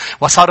ومركزه،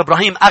 وصار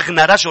إبراهيم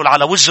أغنى رجل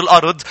على وجه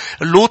الأرض.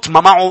 لوط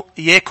ما معه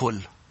يأكل.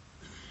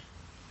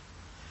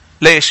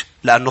 ليش؟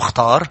 لأنه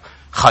اختار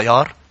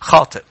خيار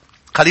خاطئ.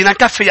 خلينا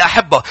نكفي يا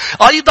أحبة.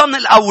 أيضا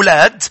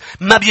الأولاد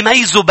ما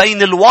بيميزوا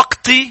بين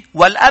الوقت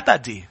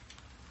والأبدي.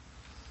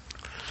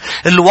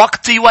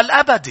 الوقت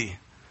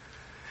والأبدي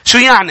شو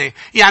يعني؟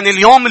 يعني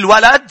اليوم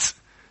الولد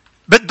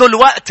بده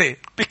الوقت.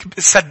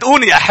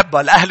 صدقوني يا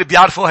أحبة، الأهل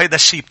بيعرفوا هيدا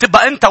الشيء.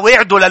 بتبقى أنت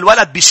واعده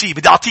للولد بشيء،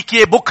 بدي أعطيك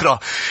إياه بكرة،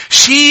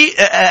 شيء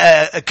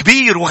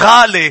كبير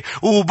وغالي،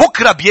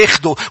 وبكرة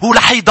بياخده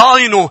ورح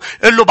يضاينه.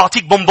 قل له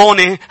بعطيك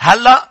بونبونة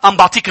هلأ أم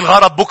بعطيك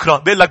الغرض بكرة؟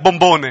 بيقول لك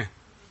بونبونة.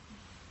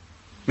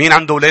 مين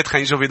عنده أولاد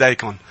خلينا نشوف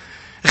ايديكم.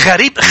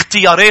 غريب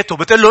اختياراته.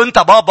 بتقول له أنت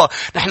بابا،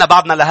 نحن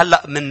بعدنا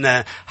لهلأ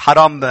من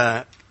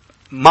حرام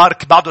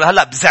مارك بعده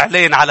لهلأ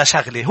بزعلين على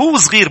شغلة. هو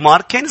صغير،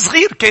 مارك كان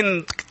صغير،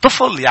 كان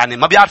طفل يعني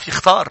ما بيعرف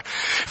يختار.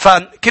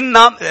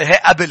 فكنا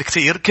قبل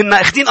كتير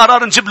كنا اخدين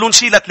قرار نجيب لهم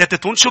شيء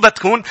لثلاثتون. شو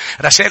بتكون؟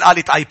 رشيل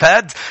قالت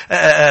ايباد،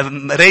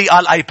 ري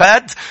قال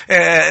ايباد،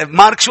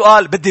 مارك شو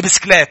قال؟ بدي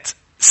بسكليت.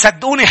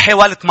 صدقوني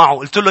حاولت معه،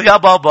 قلت له يا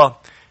بابا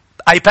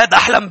ايباد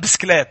احلى من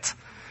بسكليت،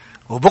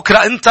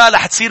 وبكرة أنت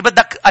رح تصير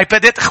بدك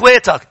ايبادات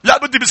اخواتك. لا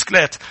بدي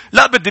بسكليت،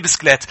 لا بدي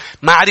بسكليت.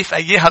 ما عرف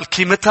ايها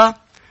القيمتها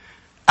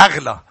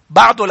أغلى.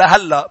 بعده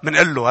لهلا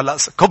منقل له، هلا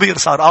كبير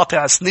صار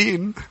قاطع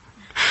سنين،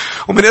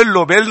 ومنقل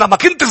له بيقلنا ما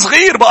كنت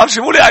صغير بقى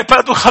جيبوا لي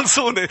ايباد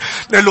وخلصوني.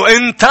 نقول له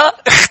انت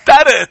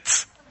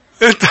اخترت،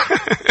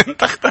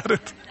 انت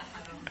اخترت.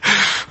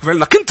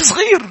 بيقلنا كنت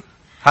صغير،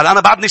 هلا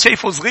انا بعدني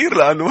شايفه صغير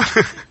لانه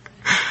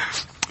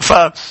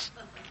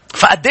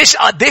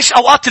فقديش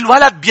اوقات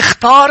الولد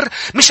بيختار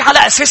مش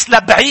على اساس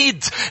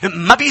لبعيد.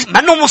 ما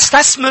انه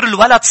مستثمر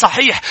الولد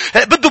صحيح،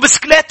 بده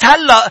بسكليت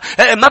هلا،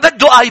 ما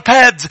بده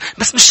ايباد،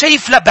 بس مش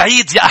شايف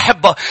لبعيد يا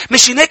احبه.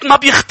 مش هيك ما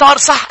بيختار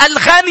صح.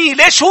 الغني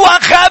ليش هو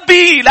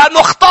غبي؟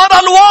 لانه اختار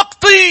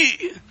الوقت.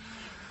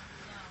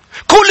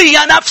 كلي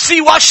يا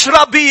نفسي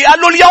واشربي،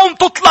 قال له اليوم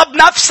تطلب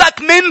نفسك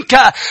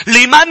منك،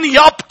 لمن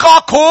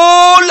يبقى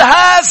كل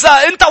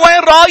هذا؟ انت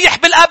وين رايح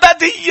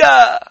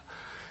بالابديه؟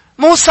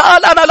 موسى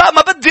قال أنا لا،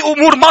 ما بدي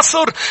أمور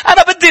مصر،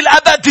 أنا بدي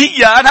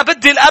الأبدية، أنا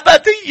بدي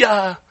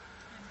الأبدية.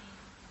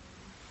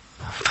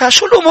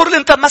 فشو الأمور اللي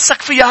أنت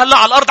مسك فيها هلا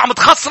على الأرض عم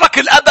تخسرك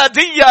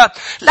الأبدية؟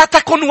 لا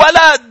تكن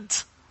ولد،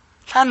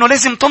 لأنه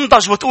لازم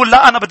تنضج وتقول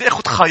لا، أنا بدي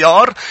أخذ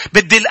خيار،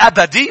 بدي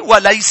الأبدي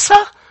وليس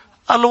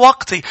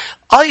الوقت.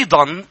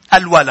 أيضا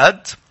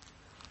الولد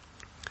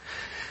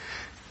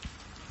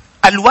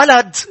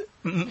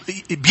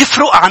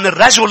بيفرق عن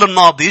الرجل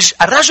الناضج.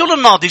 الرجل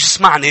الناضج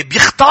اسمعني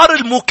بيختار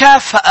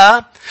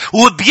المكافأة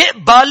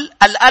وبيقبل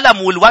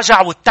الألم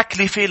والوجع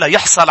والتكلفة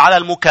ليحصل على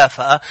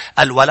المكافأة.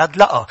 الولد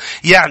لا.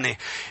 يعني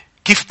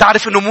كيف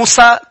تعرف انه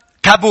موسى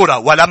كبر؟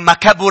 ولما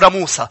كبر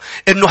موسى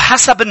انه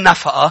حسب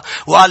النفقة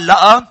وقال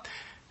لا،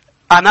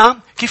 انا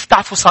كيف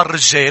تعرفوا صار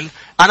رجال؟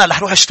 انا رح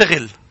اروح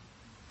اشتغل،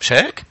 مش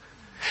هيك؟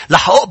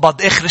 رح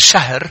اقبض اخر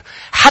الشهر،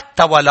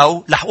 حتى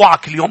ولو رح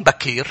اوعك اليوم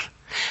بكير،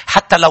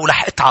 حتى لو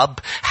رح اتعب،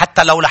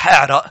 حتى لو رح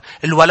اعرق.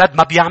 الولد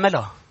ما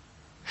بيعملها.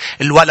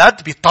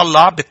 الولد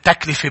بيطلع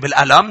بالتكلفة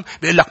بالألم،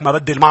 بيقول لك ما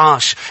بدي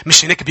المعاش،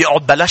 مش هيك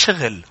بيقعد بلا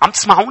شغل. عم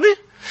تسمعوني؟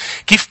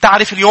 كيف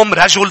تعرف اليوم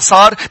رجل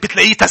صار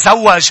بتلاقيه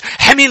تزوج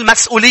حمل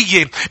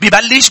المسؤولية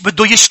ببلش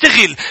بده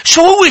يشتغل.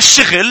 شو هو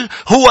الشغل؟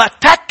 هو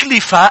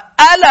تكلفة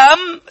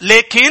ألم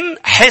لكن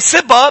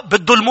حسبها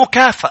بده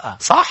المكافأة.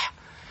 صح؟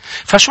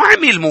 فشو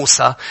عمل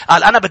موسى؟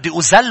 قال أنا بدي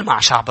أزل مع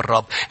شعب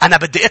الرب. أنا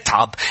بدي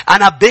أتعب.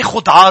 أنا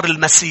باخد عار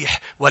المسيح.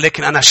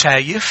 ولكن أنا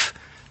شايف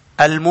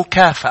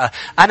المكافأة.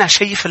 أنا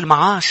شايف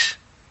المعاش.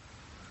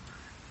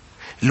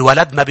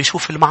 الولد ما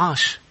بيشوف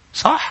المعاش.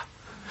 صح؟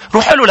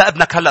 روح له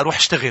لابنك هلأ روح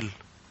اشتغل.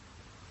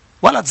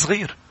 ولد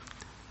صغير.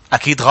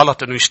 أكيد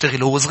غلط إنه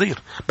يشتغل وهو صغير.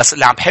 بس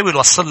اللي عم بحاول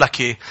أوصل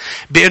لك إيه؟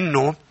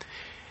 بأنه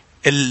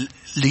اللي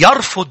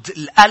يرفض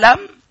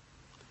الألم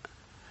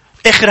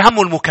آخر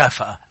همه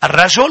المكافأة.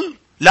 الرجل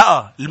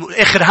لا،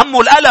 آخر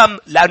همه الألم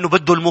لأنه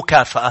بده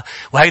المكافأة.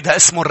 وهيدا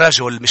اسمه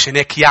الرجل، مش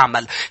هناك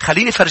يعمل.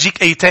 خليني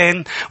فرجيك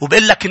أيتين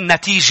وبقول لك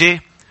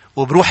النتيجة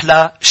وبروح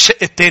للشق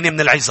الثاني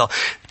من العظة.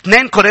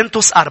 2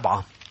 كورنثوس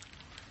 4.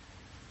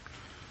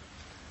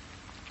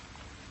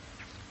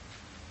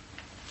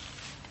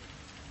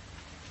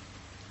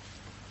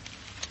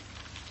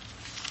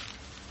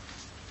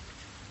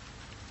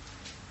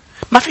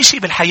 ما في شيء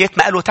بالحياة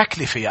ما له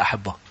تكلفة يا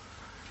أحبة.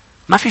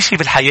 ما في شيء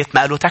بالحياة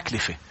ما له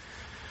تكلفة.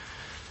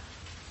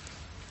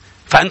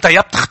 فأنت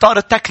يا بتختار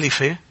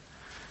التكلفة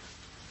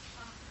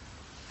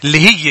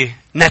اللي هي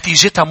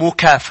نتيجتها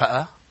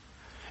مكافأة،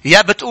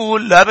 يا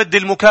بتقول لا بدي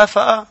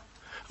المكافأة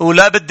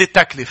ولا بدي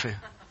التكلفة.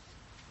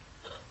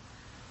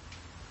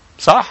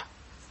 صح؟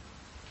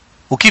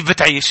 وكيف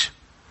بتعيش؟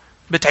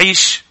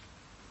 بتعيش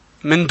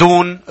من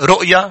دون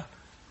رؤية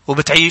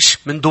وبتعيش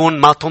من دون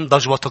ما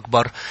تنضج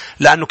وتكبر.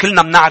 لأنه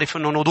كلنا بنعرف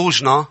أنه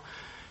نضوجنا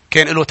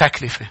كان له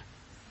تكلفة.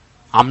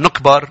 عم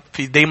نكبر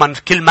في دايما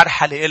في كل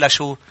مرحلة إلها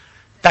شو؟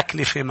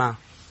 تكلفة ما.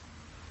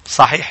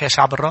 صحيح يا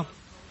شعب الرب؟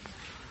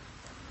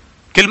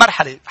 كل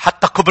مرحلة،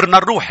 حتى كبرنا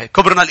الروحي،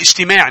 كبرنا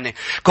الاجتماعي،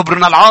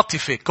 كبرنا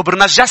العاطفي،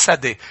 كبرنا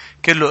الجسدي،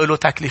 كله له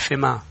تكلفة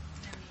ما.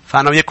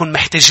 فأنا ويكون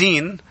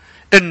محتاجين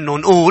إنه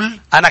نقول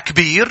أنا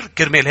كبير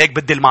كرمال هيك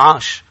بدي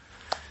المعاش.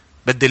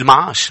 بدي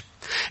المعاش.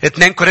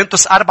 2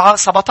 كورنثوس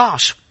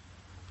 4:17.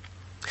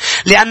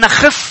 لأن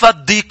خفة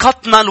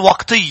ضيقتنا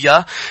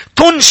الوقتية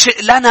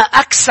تنشئ لنا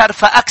أكثر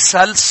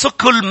فأكثر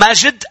ثقل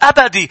مجد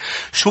أبدي.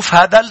 شوف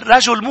هذا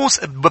الرجل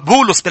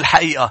بولس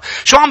بالحقيقة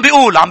شو عم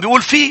بيقول؟ عم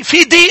بيقول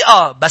في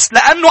ضيقة، بس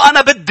لأنه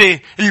أنا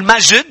بدي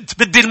المجد،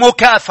 بدي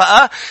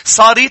المكافأة،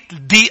 صارت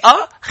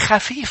ضيقة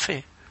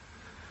خفيفة.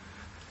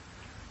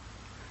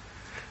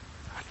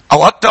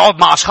 أوقات تقعد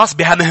مع أشخاص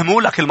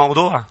بيهمهموا لك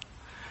الموضوع.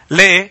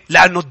 ليه؟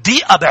 لأنه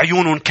الضيقة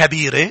بعيونهم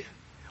كبيرة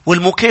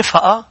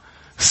والمكافأة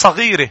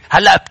صغيرة.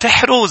 هلأ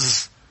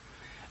بتحرز.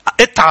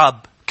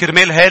 اتعب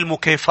كرمال هاي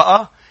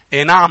المكافأة.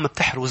 ايه نعم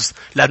بتحرز،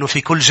 لأنه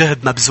في كل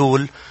جهد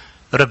مبذول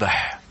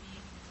ربح.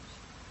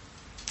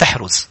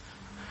 تحرز.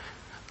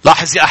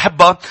 لاحظ يا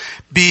أحبة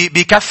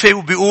بكفي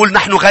وبيقول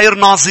نحن غير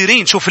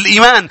ناظرين. شوف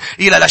الإيمان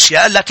إلى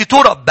الأشياء التي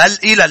ترى بل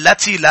إلى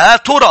التي لا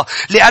ترى،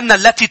 لأن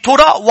التي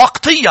ترى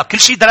وقتية. كل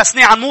شيء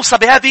درسناه عن موسى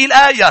بهذه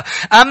الآية.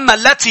 أما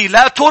التي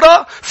لا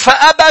ترى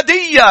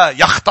فأبدية.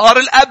 يختار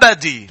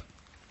الأبدي.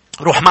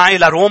 روح معي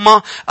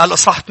لروما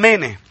الإصحاح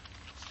 8.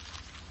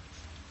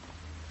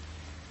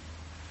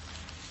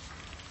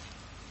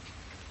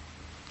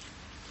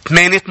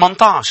 ثمانية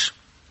 18.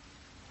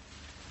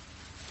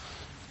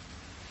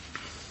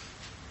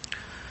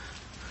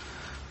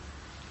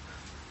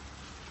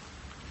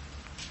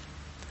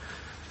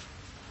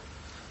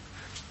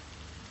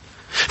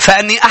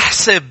 فأني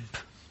أحسب.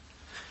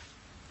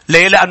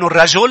 ليه؟ لأنه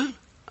الرجل،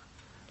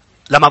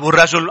 لما بقول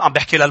رجل عم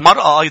بحكي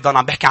للمرأة أيضا،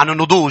 عم بحكي عن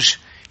النضوج.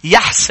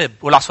 يحسب.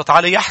 ولا صوت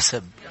عالي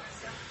يحسب.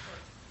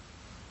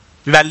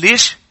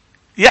 ببلش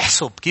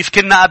يحسب. كيف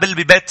كنا قبل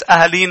ببيت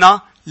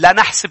أهالينا لا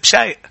نحسب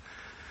شيء.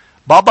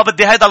 بابا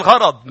بدي هيدا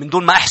الغرض من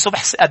دون ما أحسب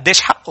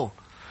قديش حقه.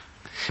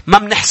 ما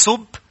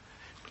بنحسب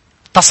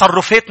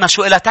تصرفاتنا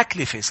شو إلها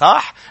تكلفة.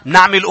 صح؟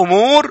 نعمل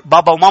أمور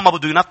بابا وماما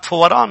بدو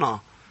ينطفوا ورانا.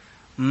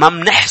 ما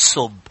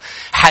بنحسب.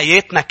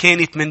 حياتنا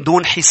كانت من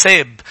دون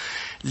حساب.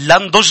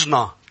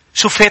 لنضجنا.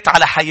 شو فات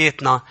على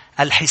حياتنا؟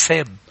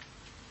 الحساب.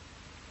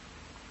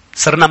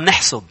 صرنا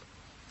بنحسب.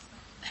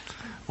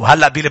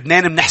 وهلأ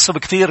بلبنان بنحسب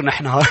كثير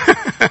نحن.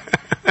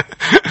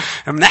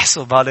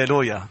 بنحسب.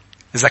 هاليلويا.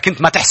 إذا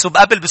كنت ما تحسب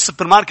قبل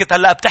بالسوبر ماركت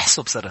هلأ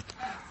بتحسب. صرت.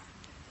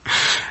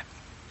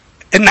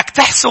 إنك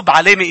تحسب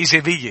علامة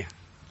إيجابية.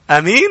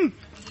 أمين؟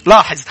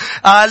 لاحظ.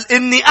 قال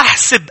إني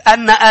أحسب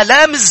أن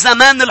آلام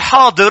الزمان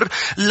الحاضر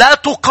لا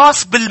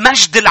تقاس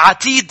بالمجد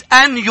العتيد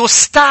أن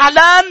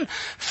يستعلن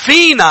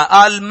فينا.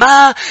 قال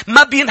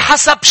ما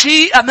بينحسب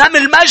شيء أمام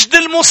المجد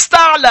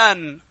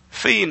المستعلن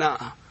فينا.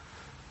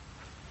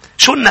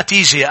 شو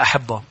النتيجة يا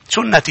أحبة؟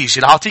 شو النتيجة؟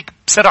 لأعطيك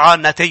بسرعة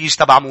النتائج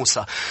تبع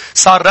موسى.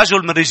 صار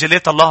رجل من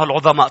رجالات الله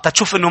العظماء.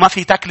 تشوف إنه ما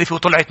في تكلفة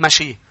وطلعت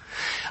ماشي.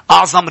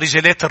 أعظم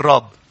رجالات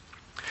الرب.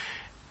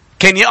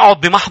 كان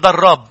يقعد بمحضر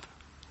الرب.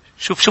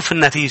 شوف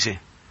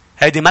النتيجة.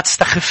 هيدي ما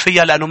تستخف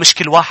فيها، لأنه مش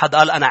كل واحد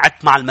قال أنا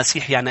قعدت مع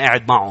المسيح يعني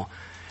قاعد معه.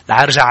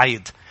 لا أرجع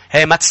عيد.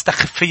 هي ما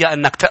تستخف فيها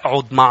أنك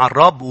تقعد مع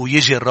الرب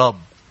ويجي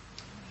الرب.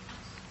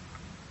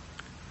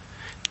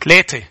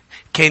 3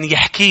 كان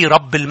يحكي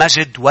رب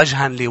المجد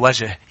وجها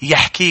لوجه.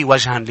 يحكي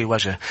وجها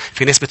لوجه.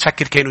 في ناس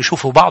بتفكر كانوا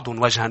يشوفوا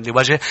بعضهم وجها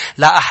لوجه.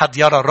 لا أحد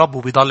يرى الرب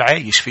وبيضل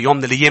عايش. في يوم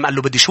من الأيام قال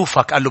له بدي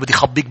شوفك. قال له بدي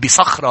خبيك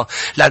بصخرة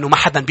لأنه ما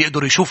حدا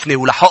بيقدر يشوفني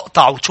ولا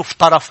حقطع وتشوف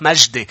طرف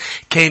مجدي.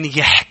 كان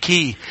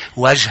يحكي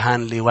وجها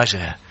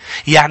لوجه.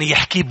 يعني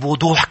يحكي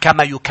بوضوح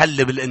كما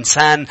يكلم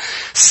الإنسان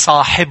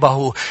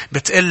صاحبه.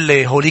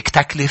 بتقلي هوليك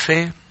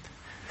تكلفة.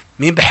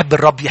 مين بحب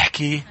الرب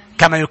يحكي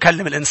كما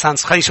يكلم الإنسان؟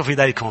 خلينا نشوف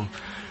يديكم.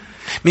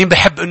 مين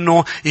بحب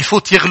إنه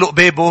يفوت يغلق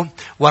بابه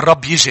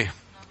والرب يجي؟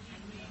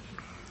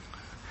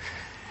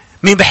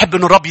 مين بحب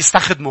إنه الرب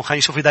يستخدمه؟ خلينا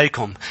نشوف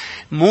يديكم.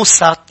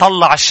 موسى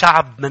طلع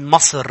الشعب من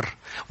مصر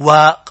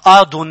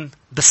وقادن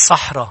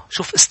بالصحراء.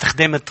 شوف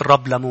استخدامة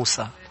الرب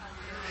لموسى.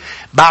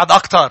 بعد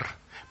أكتر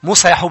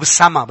موسى يحوب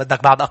السماء.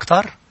 بدك بعد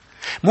أكتر؟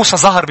 موسى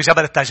ظهر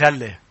بجبل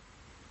التجلي.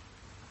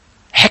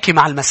 حكي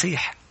مع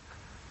المسيح.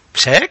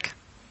 مش هيك؟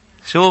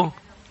 شو؟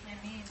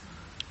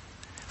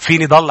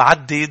 فيني ضل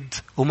عدد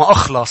وما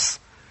أخلص.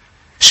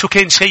 شو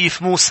كان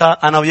شايف موسى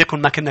أنا وياكم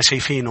ما كنا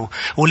شايفينه.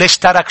 وليش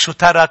ترك شو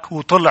ترك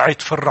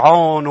وطلعت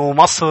فرعون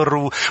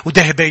ومصر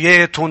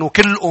ودهبياتهم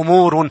وكل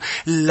أمورهم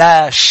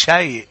لا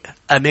شيء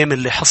أمام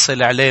اللي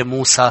حصل عليه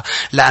موسى.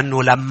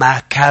 لأنه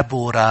لما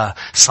كبر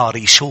صار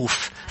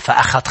يشوف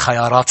فأخذ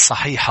خيارات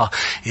صحيحة.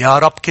 يا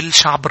رب كل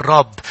شعب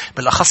الرب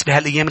بالأخص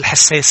بهالأيام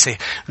الحساسة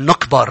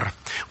نكبر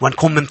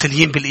ونكون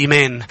ممتليين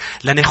بالإيمان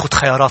لناخد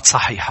خيارات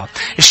صحيحة.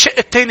 الشيء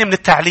الثاني من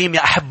التعليم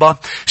يا أحبة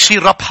شيء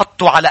الرب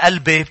حطه على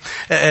قلبي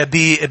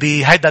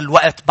بهذا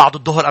الوقت بعد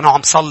الظهر أنا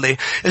عم صلي.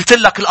 قلت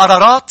لك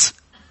القرارات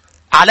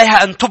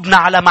عليها أن تبنى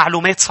على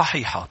معلومات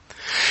صحيحة.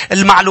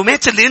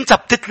 المعلومات اللي انت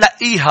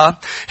بتتلقيها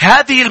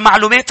هذه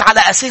المعلومات على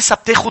أساسها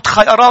بتاخد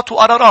خيارات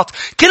وقرارات.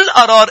 كل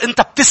قرار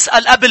انت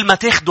بتسأل قبل ما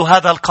تاخده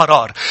هذا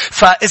القرار.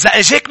 فإذا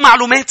اجاك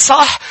معلومات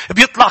صح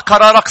بيطلع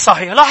قرارك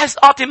صحيح. لاحظ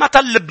أعطي مثل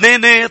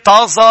لبناني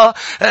طازة.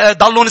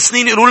 ضلوا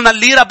سنين يقولوا لنا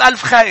الليرة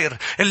بألف خير.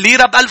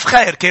 الليرة بألف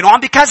خير. كانوا عم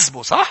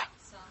بيكذبوا صح؟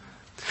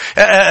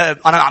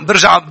 أنا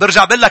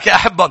برجع بقول لك يا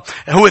أحبة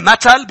هو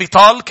مثل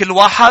بيطال كل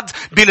واحد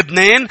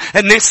بلبنان.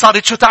 الناس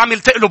صارت شو تعمل؟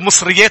 تقلب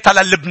مصرياتها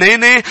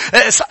للبناني.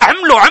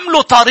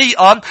 عملوا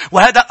طريقة.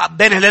 وهذا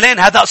بين هلالين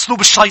هذا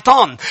أسلوب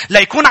الشيطان.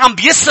 ليكون عم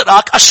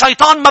بيسرقك.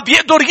 الشيطان ما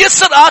بيقدر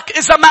يسرقك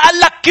إذا ما قال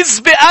لك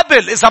كذبة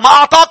قبل. إذا ما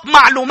أعطاك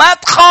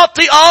معلومات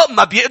خاطئة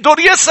ما بيقدر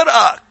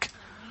يسرقك.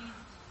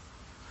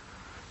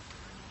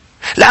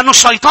 لأنه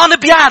الشيطان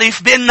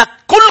بيعرف بأنك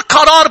كل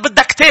قرار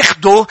بدك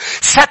تاخده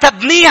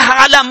ستبنيه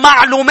على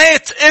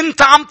معلومات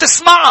أنت عم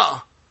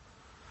تسمعها.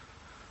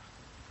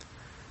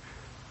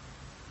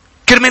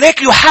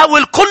 كرمالك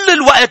يحاول كل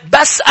الوقت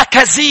بس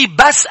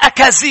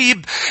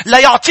أكاذيب لا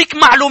يعطيك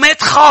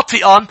معلومات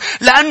خاطئة.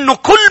 لأنه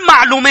كل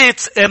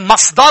معلومات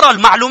مصدر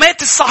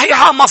المعلومات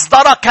الصحيحة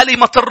مصدر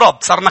كلمة الرب.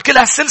 صرنا كل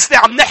هالسلسلة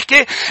عم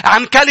نحكي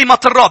عن كلمة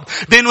الرب.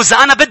 بأنه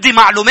إذا أنا بدي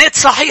معلومات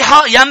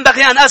صحيحة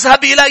ينبغي أن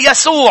أذهب إلى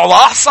يسوع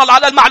وأحصل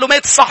على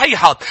المعلومات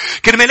الصحيحة.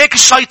 كرمالك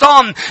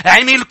الشيطان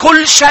عمل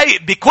كل شيء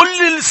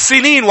بكل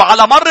السنين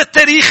وعلى مر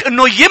التاريخ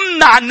أنه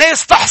يمنع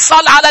الناس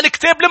تحصل على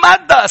الكتاب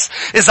المقدس.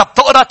 إذا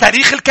بتقرأ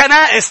تاريخ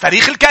الكنائس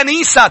تاريخ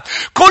الكنيسة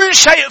كل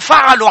شيء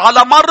فعله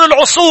على مر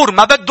العصور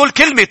ما بده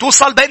الكلمة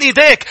توصل بين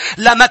ايديك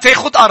لما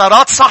تاخد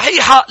قرارات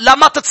صحيحة.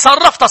 لما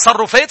تتصرف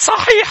تصرفات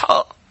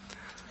صحيحة.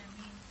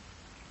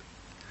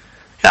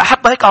 يا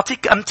أحب هيك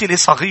أعطيك أمثلة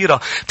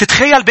صغيرة.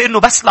 تتخيل بأنه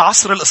بس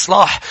لعصر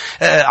الإصلاح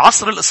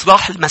عصر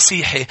الإصلاح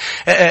المسيحي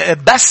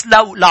بس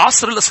لو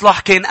لعصر الإصلاح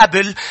كان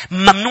قبل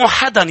ممنوع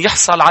حدا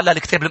يحصل على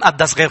الكتاب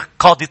المقدس غير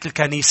قادة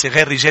الكنيسة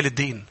غير رجال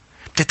الدين.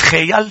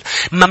 تتخيل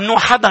ممنوع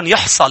حدا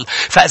يحصل.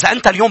 فإذا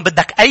أنت اليوم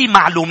بدك أي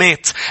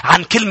معلومات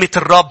عن كلمة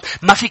الرب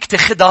ما فيك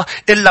تاخدها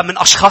إلا من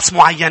أشخاص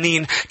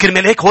معينين.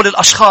 كرمال هيك هول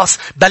الأشخاص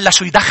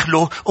بلشوا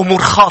يدخلوا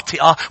أمور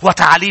خاطئة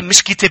وتعاليم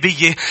مش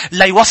كتابية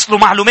ليوصلوا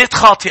معلومات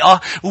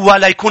خاطئة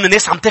ولا يكون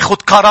الناس عم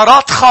تاخد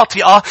قرارات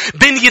خاطئة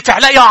بنيت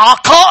عليها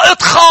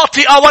عقائد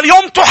خاطئة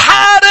واليوم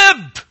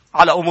تحارب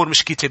على أمور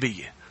مش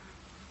كتابية.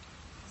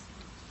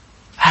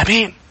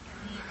 آمين.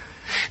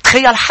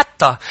 تخيل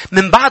حتى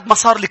من بعد ما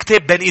صار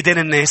الكتاب بين ايدين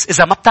الناس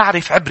اذا ما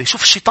بتعرف عبري.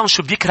 شوف الشيطان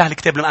شو بيكره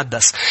الكتاب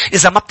المقدس.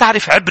 اذا ما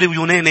بتعرف عبري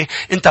ويوناني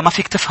انت ما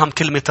فيك تفهم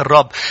كلمة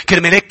الرب.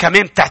 كرمالك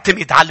كمان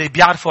تعتمد على اللي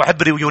بيعرفوا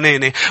عبري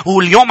ويوناني.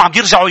 واليوم عم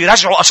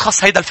يرجعوا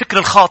اشخاص هيدا الفكر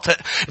الخاطئ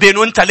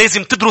بانه انت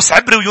لازم تدرس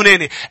عبري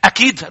ويوناني.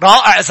 اكيد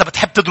رائع اذا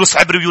بتحب تدرس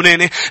عبري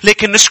ويوناني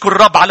لكن نشكر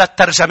الرب على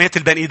الترجمات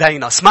اللي بين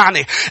ايدينا.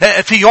 اسمعني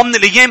في يوم من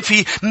الايام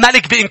في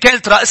ملك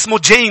بانجلترا اسمه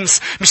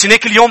جيمس. مش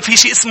هيك اليوم في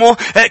شيء اسمه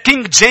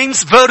كينج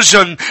جيمس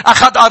فيرجن.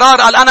 أخذ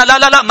قرار قال أنا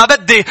لا ما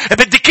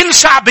بدي كل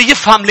شعب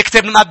يفهم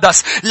الكتاب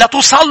المقدس لا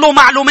توصل له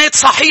معلومات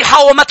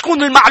صحيحة وما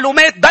تكون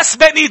المعلومات بس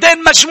بين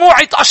ايدين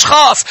مجموعة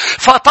أشخاص.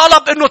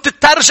 فطلب إنه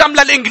تترجم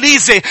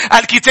للإنجليزي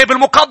الكتاب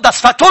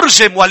المقدس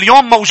فترجم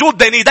واليوم موجود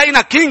بين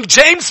ايدينا كينج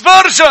جيمس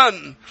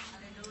فيرجن.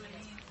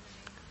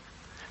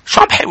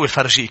 شو عم بحاول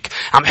فرجيك؟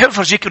 عم بحاول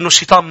فرجيك إنه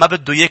الشيطان ما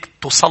بده إياك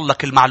توصل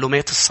لك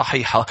المعلومات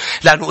الصحيحة.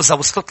 لأنه إذا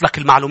وصلت لك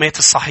المعلومات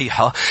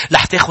الصحيحة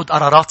رح تاخد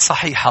قرارات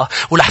صحيحة،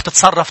 ورح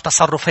تتصرف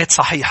تصرفات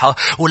صحيحة،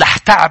 ورح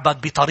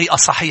تعبد بطريقة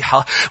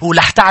صحيحة،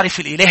 ورح تعرف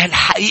الإله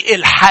الحقيقي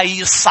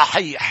الحي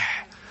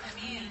الصحيح.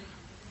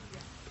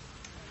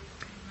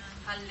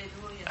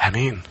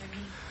 أمين.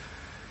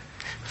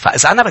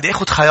 فإذا أنا بدي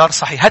أخذ خيار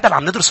صحيح، هذا اللي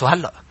عم ندرسه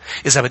هلأ.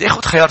 إذا بدي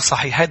أخذ خيار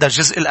صحيح، هذا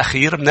الجزء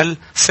الأخير من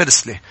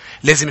السلسلة،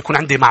 لازم يكون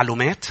عندي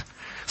معلومات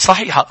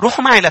صحيحة.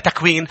 روحوا معي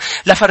لتكوين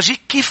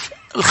لفرجيك كيف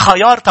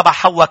الخيار تبع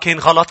حواء كان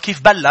غلط، كيف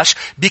بلش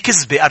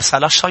بكذبة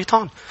أرسلها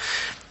الشيطان.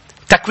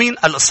 تكوين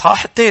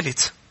الإصحاح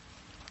 3.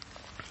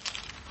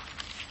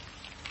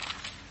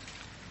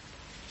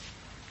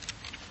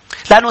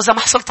 لأنه إذا ما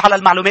حصلت على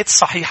المعلومات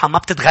الصحيحة ما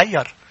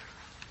بتتغير.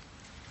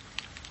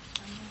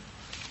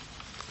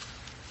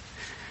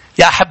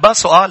 يا أحباء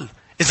سؤال،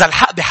 إذا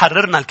الحق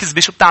بيحررنا،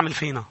 الكذبة شو بتعمل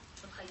فينا؟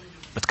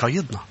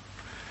 بتقيدنا.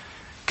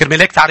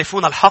 كرمالك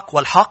تعرفون الحق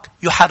والحق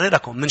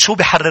يحرركم. من شو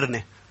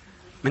بيحررني؟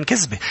 من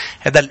كذبة.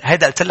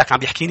 هذا قلت لك عم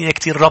بيحكيني اياه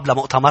كتير الرب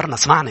لمؤتمرنا.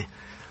 اسمعني.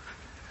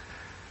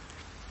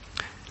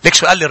 ليك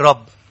شو قال لي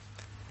الرب؟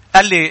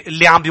 قال لي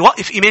اللي عم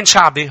بيوقف إيمان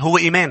شعبي هو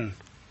إيمان،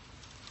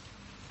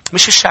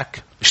 مش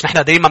الشك. مش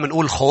نحن دايما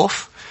بنقول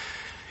خوف.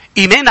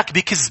 إيمانك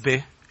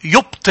بكذبة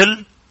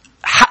يبطل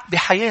حق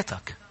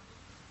بحياتك.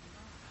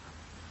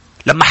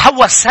 لما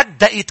حواء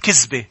صدقت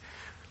كذبة،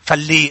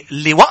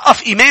 فاللي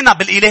وقف إيمانها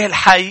بالإله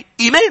الحي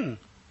إيمان.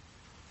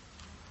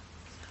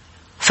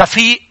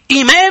 ففي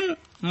إيمان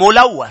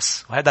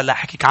ملوث، وهذا اللي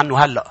أحكيك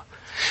عنه هلأ.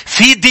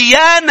 في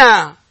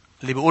ديانة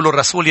اللي بيقولوا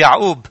الرسول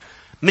يعقوب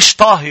مش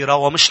طاهرة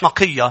ومش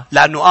نقية،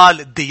 لأنه قال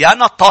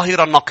الديانة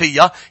الطاهرة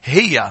النقية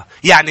هي،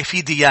 يعني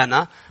في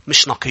ديانة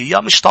مش نقية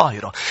مش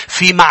طاهرة،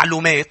 في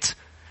معلومات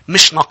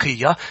مش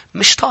نقية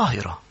مش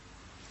طاهرة.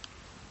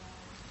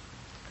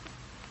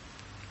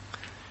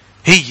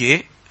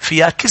 هي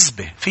فيها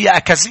كذبة، فيها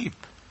أكاذيب.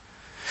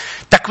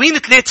 تكوين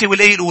 3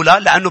 والآية الأولى،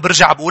 لأنه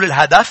برجع بقول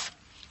الهدف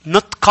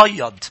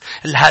نتقيد،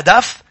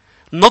 الهدف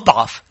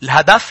نضعف،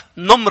 الهدف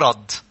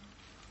نمرض.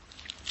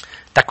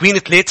 تكوين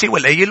 3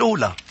 والآية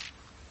الأولى.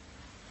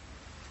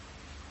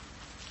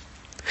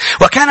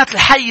 وكانت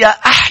الحية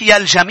أحيا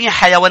الجميع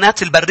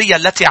حيوانات البرية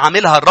التي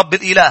عملها الرب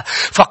الإله.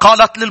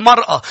 فقالت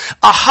للمرأة: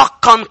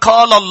 أحقا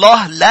قال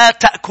الله لا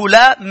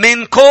تأكلا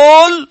من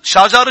كل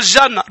شجر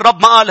الجنة؟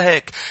 الرب ما قال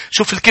هيك.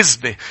 شوف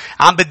الكذبة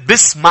عم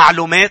بتبث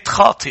معلومات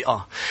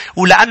خاطئة.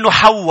 ولأنه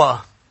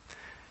حواء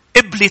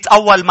قبلت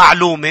أول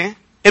معلومة،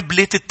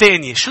 قبلت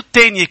الثانية. شو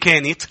الثانية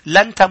كانت؟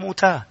 لن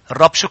تموتا.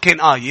 الرب شو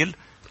كان قايل؟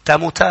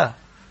 تموتا.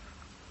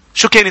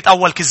 شو كانت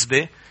أول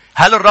كذبة؟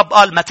 هل الرب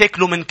قال ما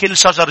تاكلوا من كل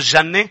شجر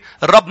الجنة؟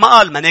 الرب ما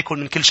قال ما ناكل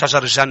من كل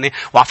شجر الجنة.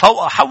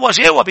 وفوق حواء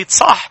جاوبت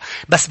صح،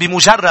 بس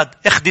بمجرد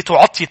اخذت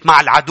وعطيت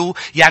مع العدو،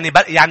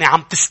 يعني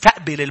عم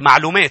تستقبل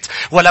المعلومات.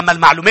 ولما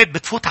المعلومات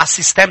بتفوت على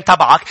السيستم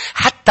تبعك،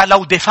 حتى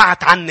لو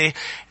دفعت عني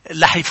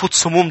رح يفوت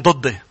سموم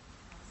ضدي،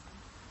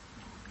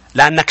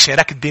 لأنك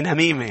شاركت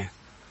بنميمة.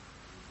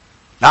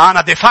 لا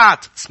أنا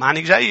دفعت.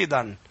 اسمعني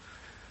جيدا.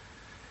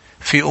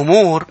 في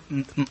أمور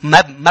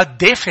ما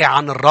تدافع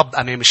عن الرب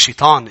أمام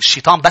الشيطان.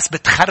 الشيطان بس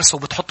بتخرسه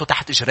وبتحطه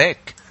تحت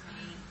إجراك.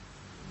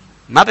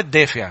 ما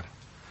بتدافع.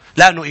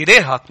 لأنه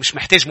إلهك مش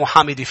محتاج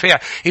محامي دفاع.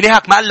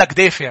 إلهك ما قال لك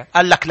دافع،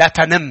 قال لك لا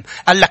تنم،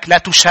 قال لك لا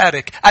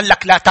تشارك، قال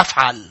لك لا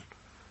تفعل.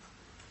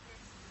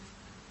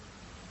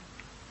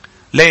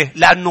 ليه؟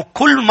 لأنه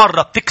كل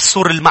مرة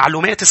بتكسر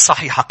المعلومات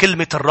الصحيحة،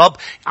 كلمة الرب،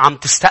 عم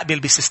تستقبل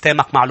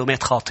بسيستمك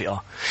معلومات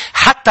خاطئة.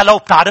 حتى لو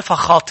بتعرفها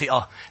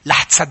خاطئة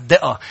رح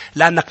تصدقها،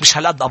 لأنك مش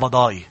هالقد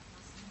قبضاي.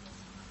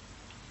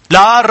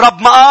 لا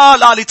الرب ما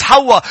قال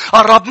يتحوى.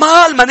 الرب ما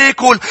قال ما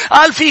ناكل.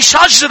 قال في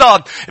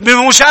شجرة.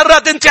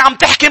 بمجرد انت عم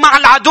تحكي مع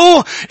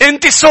العدو،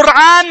 انت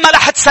سرعان ما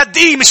رح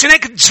تصدقيه. مش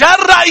هيك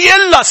تجرأ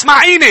يلا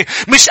اسمعيني.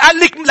 مش قال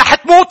لك رح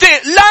تموتي،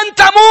 لن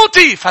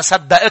تموتي.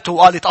 فصدقته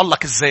وقالت الله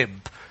كذاب،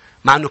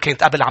 مع أنه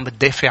كانت قبل عم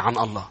بتدافع عن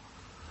الله.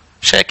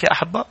 شاك يا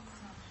أحباء؟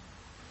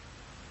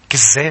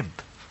 كذاب.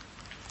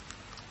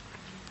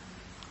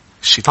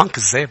 الشيطان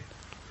كذاب.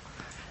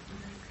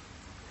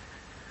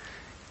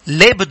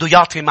 ليه بده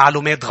يعطي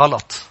معلومات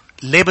غلط؟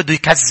 ليه بده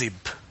يكذب؟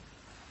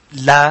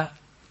 لا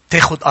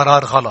تاخد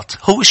قرار غلط.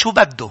 هو شو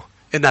بده؟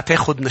 إنها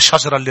تاخد من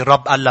الشجرة اللي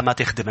الرب قال لها ما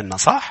تاخد منها،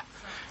 صح؟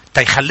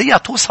 تيخليها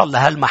توصل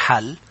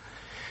لهالمحل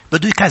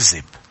بده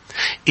يكذب.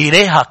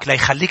 إلهك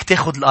ليخليك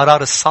تاخد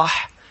القرار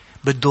الصح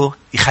بده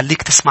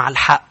يخليك تسمع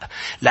الحق،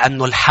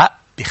 لأنه الحق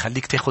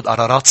بيخليك تاخد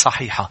قرارات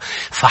صحيحة.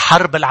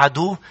 فحرب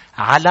العدو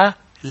على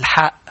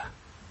الحق.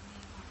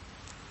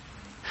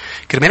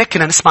 كرمالك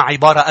كنا نسمع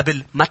عبارة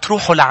قبل ما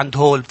تروحوا لعند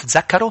هول.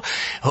 بتتذكروا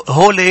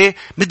هول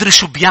مدري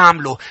شو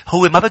بيعملوا.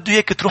 هو ما بده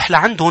اياك تروح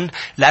لعندهم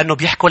لأنه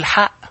بيحكوا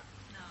الحق.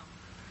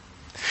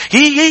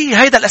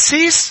 هيدا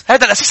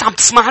الأسيس عم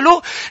تسمع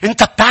له.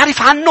 انت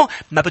بتعرف عنه.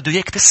 ما بده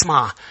اياك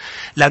تسمع،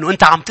 لأنه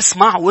انت عم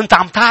تسمع وانت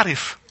عم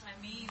تعرف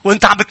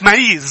وانت عم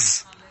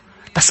بتميز.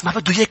 بس ما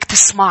بده إياك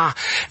تسمع،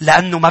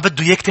 لأنه ما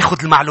بده إياك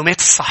تاخد المعلومات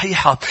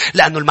الصحيحة،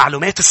 لأنه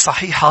المعلومات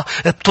الصحيحة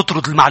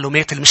بتطرد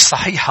المعلومات اللي مش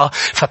صحيحة،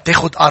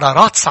 فبتاخد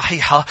قرارات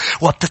صحيحة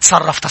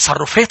وبتتصرف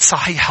تصرفات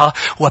صحيحة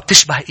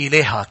وبتشبه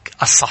إلهك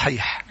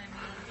الصحيح.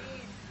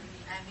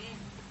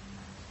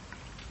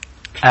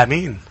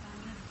 آمين.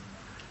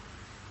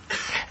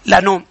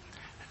 لأنه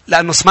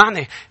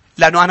اسمعني،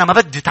 لأنه أنا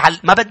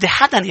ما بدي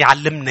حدا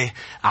يعلمني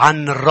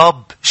عن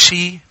الرب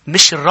شيء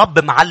مش الرب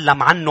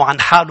معلم عنه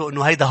عن حاله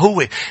إنه هيدا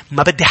هو.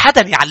 ما بدي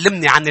حدا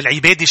يعلمني عن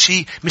العبادة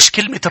شيء مش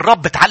كلمة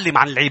الرب تعلم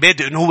عن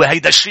العبادة إنه هو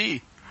هيدا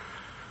الشيء.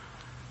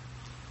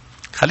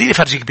 خليني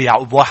فرجيك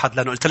بيعقوب 1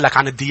 لأنه قلت لك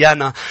عن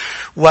الديانة،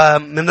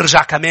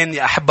 ومنرجع كمان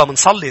يا أحبة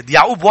منصلي.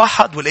 يعقوب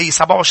 1 والآية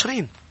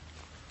 27.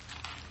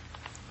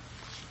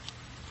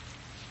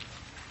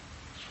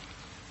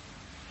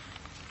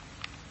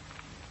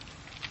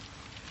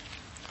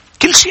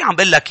 كل شيء عم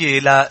بقول لك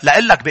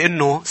لقلك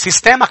بأنه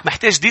سيستمك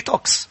محتاج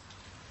ديتوكس.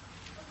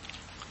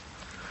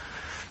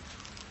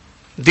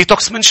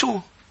 ديتوكس من شو؟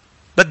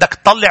 بدك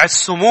تطلع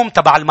السموم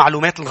تبع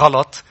المعلومات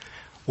الغلط.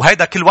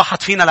 وهيدا كل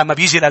واحد فينا لما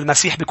بيجي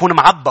للمسيح بيكون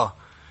معبى.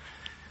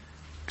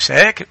 مش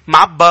هيك؟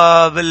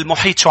 معبى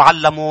بالمحيط شو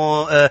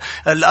علموا،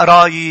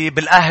 القراي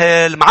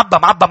بالأهل،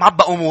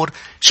 معبى أمور.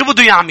 شو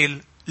بده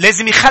يعمل؟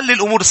 لازم يخلي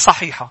الأمور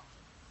الصحيحة.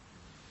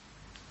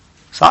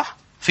 صح؟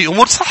 في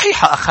أمور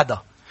صحيحة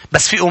أخدها،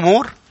 بس في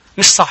أمور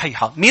مش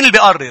صحيحة. مين اللي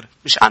بيقرر؟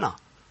 مش أنا،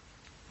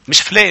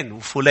 مش فلان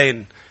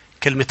وفلان،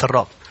 كلمة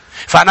الرب.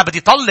 فأنا بدي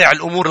طلع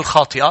الأمور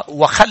الخاطئة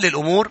وخلي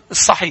الأمور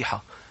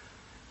الصحيحة.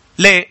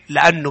 ليه؟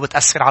 لأنه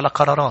بتأثر على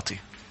قراراتي.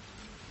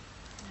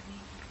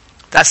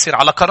 تأثر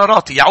على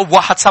قراراتي. يعقوب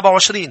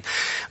 1:27.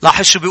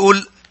 لاحظ شو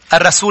بيقول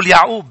الرسول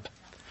يعقوب: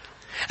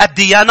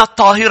 الديانة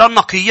الطاهرة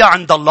النقية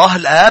عند الله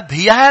الآب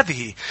هي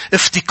هذه: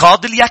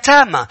 افتقاد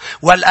اليتامى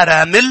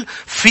والأرامل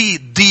في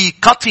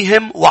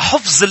ضيقتهم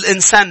وحفظ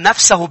الإنسان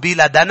نفسه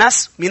بلا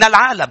دنس من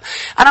العالم.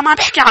 أنا ما عم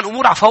بحكي عن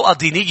أمور عفوقة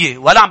دينية،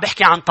 ولا عم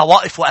بحكي عن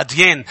طوائف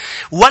وأديان،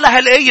 ولا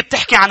هالآية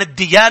بتحكي عن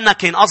الديانة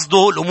كان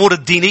قصده الأمور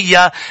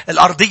الدينية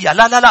الأرضية.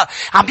 لا.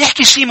 عم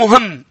بيحكي شيء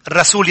مهم.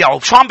 الرسول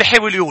يعقوب شو عم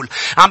بيحاول يقول؟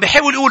 عم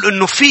بيحاول يقول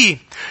إنه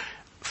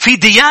في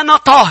ديانة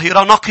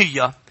طاهرة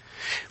نقية،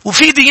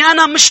 وفي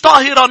ديانة مش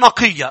طاهرة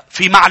نقية.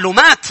 في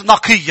معلومات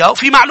نقية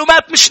وفي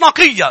معلومات مش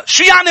نقية.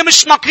 شو يعني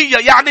مش نقية؟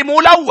 يعني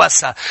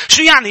ملوثة.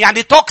 شو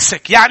يعني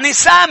توكسيك، يعني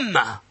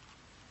سامة.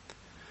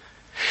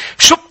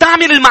 شو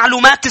بتعمل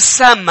المعلومات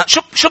السامة؟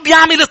 شو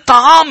بيعمل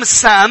الطعام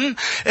السام؟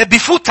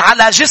 بيفوت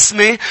على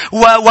جسمي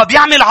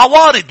وبيعمل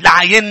عوارض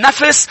لعين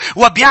نفس،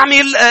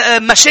 وبيعمل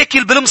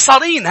مشاكل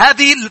بالمصارين.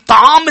 هذه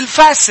الطعام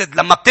الفاسد.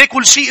 لما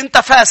بتاكل شيء انت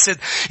فاسد،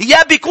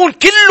 يا بيكون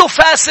كله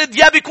فاسد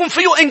يا بيكون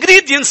فيه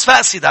ingredients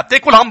فاسدة.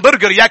 بتاكل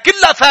همبرجر يا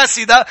كلها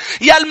فاسدة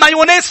يا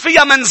المايونيز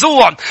فيها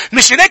منزوع.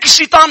 مش هناك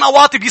الشيطان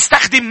اوقات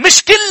بيستخدم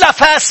مش كلها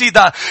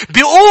فاسدة،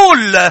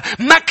 بيقول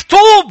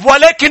مكتوب،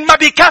 ولكن ما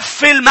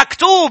بيكفي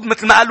المكتوب،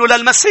 مثل ما قالوا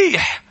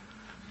للمسيح.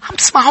 عم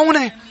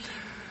تسمعوني؟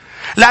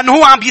 لأنه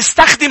هو عم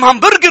بيستخدم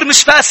همبرجر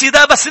مش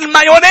فاسدة، بس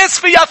المايونيز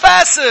فيها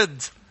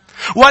فاسد.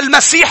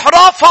 والمسيح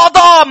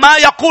رفض ما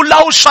يقول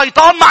له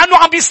الشيطان، مع أنه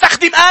عم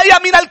بيستخدم آية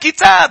من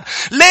الكتاب.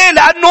 ليه؟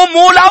 لأنه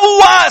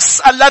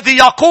ملوث الذي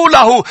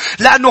يقوله،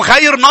 لأنه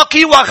غير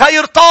نقي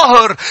وغير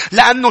طاهر.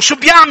 لأنه شو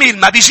بيعمل؟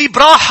 ما بيجيب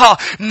راحة،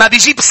 ما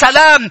بيجيب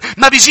سلام،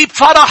 ما بيجيب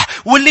فرح،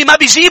 واللي ما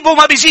بيجيبه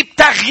ما بيجيب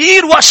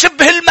تغيير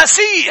وشبه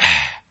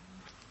المسيح.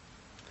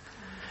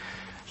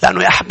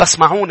 لأنه يا أحب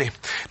اسمعوني،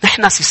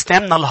 نحن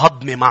سيستمنا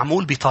الهضمي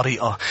معمول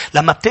بطريقة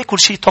لما بتاكل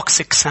شيء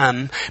توكسيك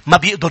سام ما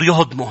بيقدر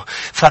يهضمه،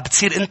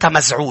 فبتصير أنت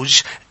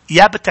مزعوج.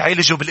 يا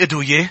بتعالجه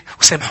بالأدوية،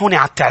 وسامحوني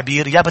على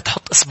التعبير، يا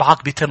بتحط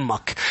إصبعك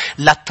بتمك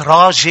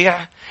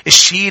لتراجع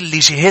الشيء اللي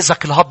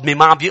جهازك الهضمي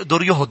ما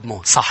بيقدر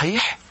يهضمه.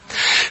 صحيح؟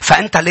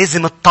 فأنت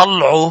لازم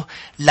تطلعه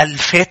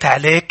للفات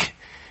عليك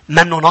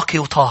منه نقي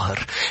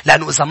وطاهر.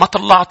 لأنه إذا ما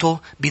طلعته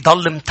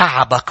بيضل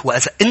متعبك،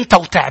 وإذا أنت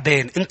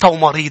وتعبان، أنت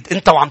ومريض،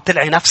 أنت وعم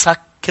تلعي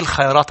نفسك، كل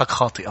خياراتك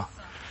خاطئة.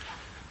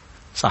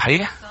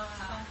 صحيح؟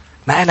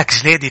 ما قالك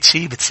جلادة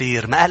شيء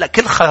بتصير، ما قالك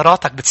كل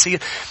خياراتك بتصير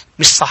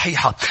مش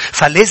صحيحة.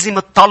 فلازم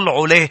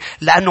تطلعوا. ليه؟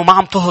 لأنه ما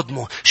عم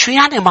تهضمه. شو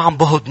يعني ما عم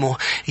بهضمه؟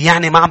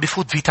 يعني ما عم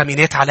بفوت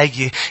فيتامينات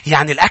علي،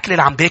 يعني الأكل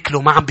اللي عم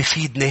باكله ما عم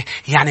بفيدني،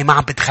 يعني ما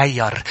عم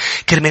بتغير.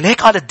 كرمال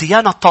هيك قال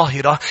الديانة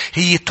الطاهرة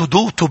هي to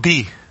do to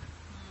be.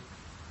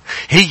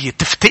 هي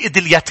تفتقد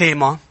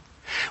اليتامى،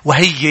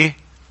 وهي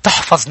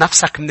تحفظ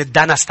نفسك من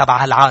الدنس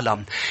تبع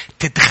العالم،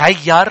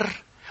 تتغير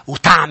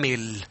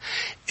وتعمل.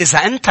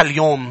 إذا أنت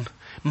اليوم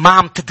ما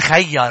عم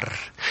تتغير،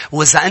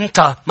 وإذا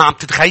أنت ما عم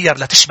تتغير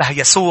لتشبه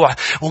يسوع،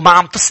 وما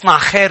عم تصنع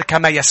خير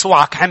كما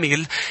يسوعك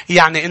عمل،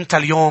 يعني أنت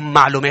اليوم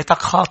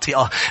معلوماتك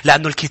خاطئة.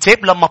 لأنه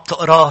الكتاب لما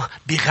بتقراه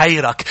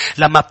بغيرك،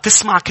 لما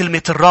بتسمع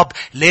كلمة الرب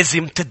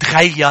لازم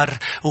تتغير،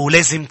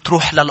 ولازم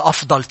تروح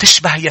للأفضل،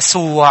 تشبه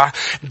يسوع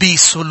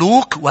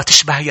بسلوك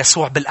وتشبه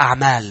يسوع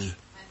بالأعمال.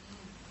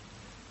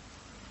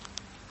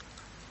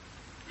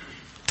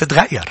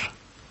 تتغير.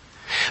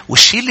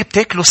 والشيء اللي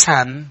بتاكله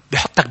سام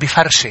بيحطك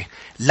بفرشة،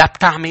 لا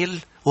بتعمل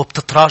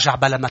وبتتراجع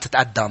بلا ما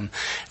تتقدم.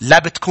 لا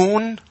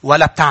بتكون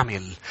ولا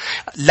بتعمل.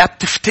 لا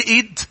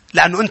بتفتقد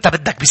لأنه أنت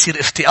بدك بيصير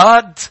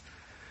افتقاد.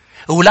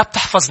 ولا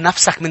بتحفظ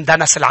نفسك من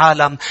دنس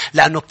العالم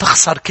لأنه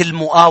بتخسر كل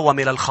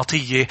مقاومة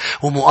للخطية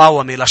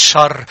ومقاومة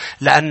للشر،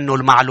 لأنه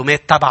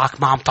المعلومات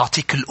تبعك ما عم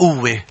تعطيك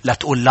القوة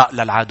لتقول لا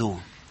للعدو.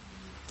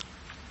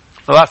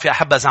 فبعرف يا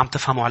أحبة إذا عم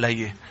تفهموا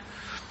علي.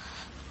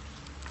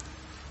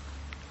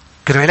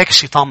 كرمالك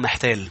الشيطان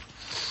محتال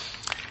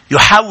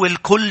يحاول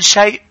كل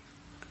شيء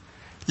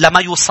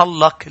لما يوصل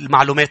لك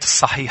المعلومات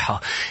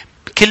الصحيحة.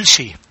 كل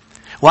شيء.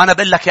 وأنا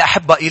بقول لك يا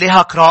أحبة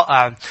إلهك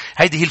رائع.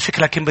 هيدي هي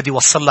الفكرة كم بدي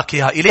وصل لك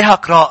إياها.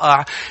 إلهك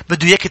رائع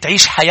بده إياك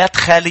تعيش حياة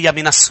خالية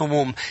من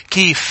السموم.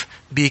 كيف؟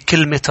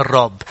 بكلمة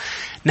الرب.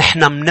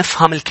 نحن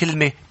منفهم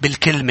الكلمة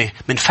بالكلمة.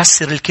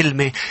 منفسر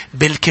الكلمة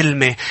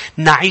بالكلمة.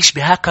 نعيش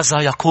بهكذا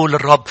يقول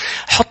الرب.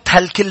 حط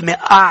هالكلمة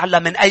أعلى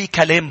من أي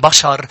كلام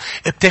بشر.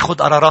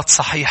 بتاخد قرارات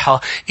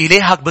صحيحة.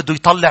 إلهك بده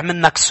يطلع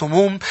منك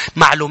سموم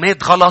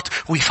معلومات غلط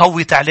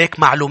ويفوت عليك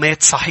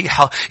معلومات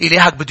صحيحة.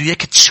 إلهك بده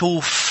إياك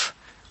تشوف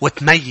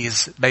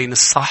وتميز بين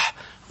الصح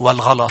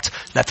والغلط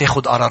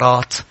لتاخد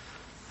قرارات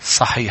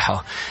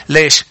صحيحة.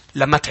 ليش؟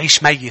 لما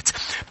تعيش ميت.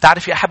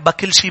 بتعرف يا أحبة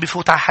كل شيء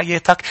بفوت على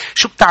حياتك.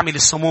 شو بتعمل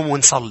السموم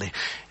ونصلي؟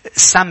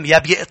 السم يا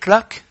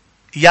بيقتلك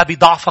يا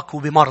بضعفك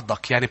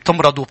وبمرضك. يعني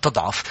بتمرض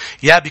وبتضعف.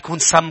 يا بيكون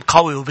سم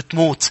قوي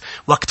وبتموت.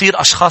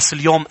 وكتير أشخاص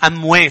اليوم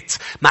أموات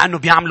مع أنه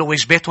بيعملوا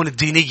واجباتهم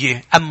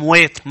الدينية.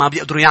 أموات ما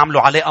بيقدروا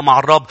يعملوا علاقة مع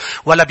الرب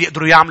ولا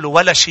بيقدروا يعملوا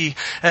ولا شيء.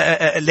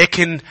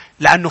 لكن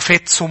لأنه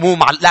فات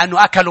سموم.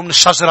 لأنه أكلوا من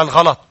الشجرة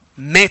الغلط.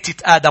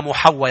 ماتت آدم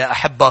وحواء يا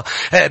أحبة.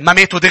 ما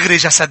ماتوا دغري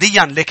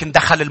جسديا لكن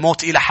دخل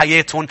الموت إلى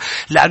حياتهم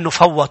لأنه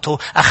فوتوا.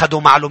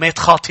 أخذوا معلومات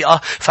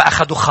خاطئة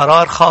فأخذوا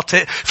قرار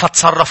خاطئ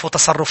فتصرفوا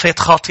تصرفات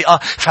خاطئة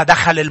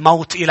فدخل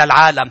الموت إلى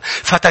العالم.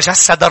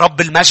 فتجسد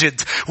رب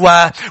المجد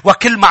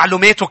وكل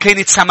معلوماته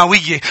كانت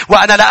سماوية.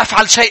 وأنا لا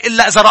أفعل شيء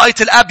إلا إذا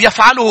رأيت الآب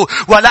يفعله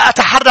ولا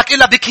أتحرك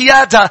إلا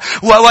بقيادة.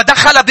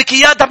 ودخل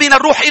بقيادة من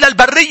الروح إلى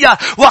البرية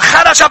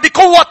وخرج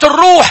بقوة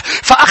الروح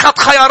فأخذ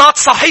خيارات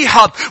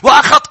صحيحة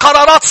وأخذ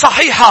قرارات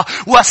صحيحة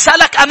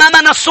وسلك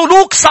أمامنا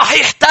السلوك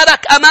صحيح.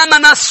 ترك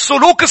أمامنا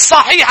السلوك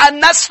الصحيح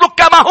أن نسلك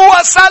كما هو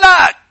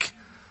سلك.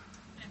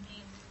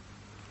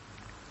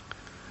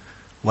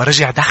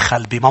 ورجع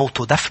دخل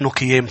بموته دفنه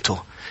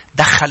قيامته.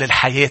 دخل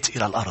الحياة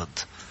إلى الأرض.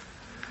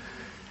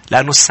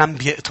 لأنه السم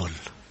بيقتل.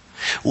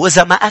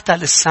 وإذا ما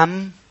قتل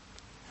السم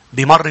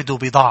بمرض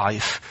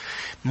وبضاعف.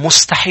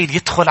 مستحيل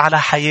يدخل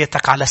على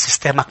حياتك على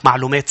سيستمك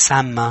معلومات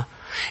سامة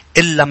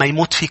إلا ما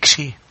يموت فيك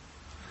شيء.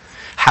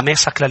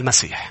 حماسك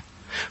للمسيح.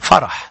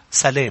 فرح.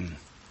 سلام.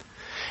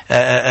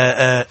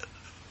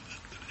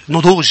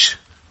 نضوج.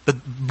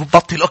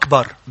 بطل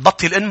أكبر.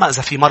 بطل إنما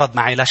إذا في مرض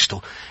ما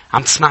عالجته.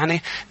 عم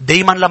تسمعني؟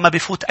 دايما لما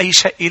بفوت أي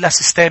شيء إلى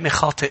سيستمي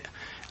خاطئ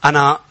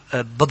أنا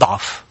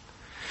بضعف.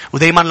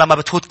 ودايما لما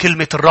بتفوت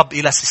كلمة الرب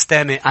إلى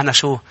سيستمي أنا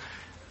شو؟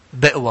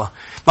 بقوى.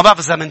 ما بعرف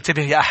إذا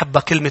منتبه يا أحبة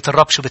كلمة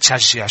الرب شو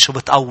بتشجع شو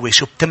بتقوي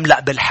شو بتملأ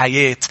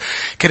بالحياة.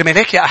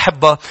 كرمالك يا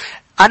أحبة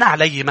أنا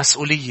علي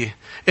مسؤولية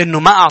إنه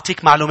ما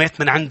أعطيك معلومات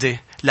من عندي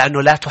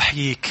لأنه لا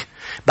تحييك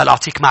بل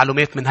أعطيك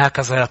معلومات من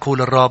هكذا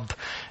يقول الرب.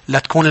 لا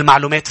تكون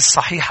المعلومات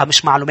الصحيحة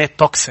مش معلومات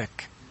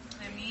توكسيك.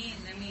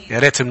 يا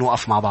ريت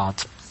نوقف مع بعض.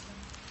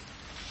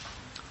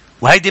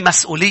 وهيدي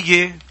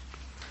مسؤولية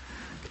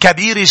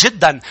كبيرة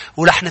جدا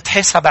ورح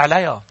نتحاسب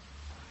عليها.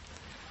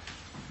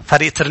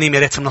 فريق ترنيم يا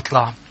ريت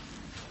نطلع.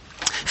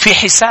 في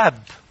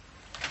حساب.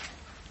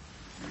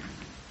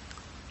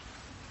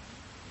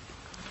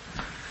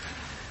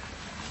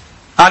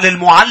 قال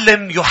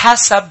المعلم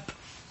يحاسب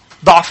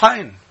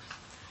ضعفين.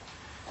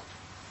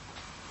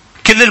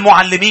 كل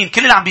المعلمين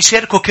كل اللي عم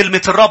بيشاركوا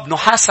كلمة الرب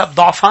نحاسب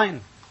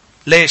ضعفين.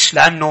 ليش؟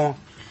 لأنه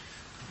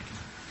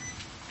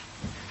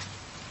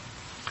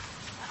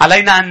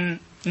علينا أن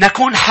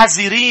نكون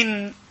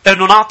حذرين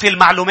أنه نعطي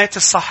المعلومات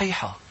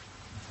الصحيحة.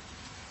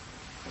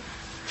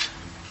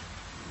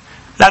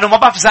 لأنه ما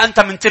بعرف إذا أنت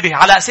منتبه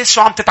على أساس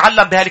شو عم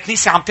تتعلم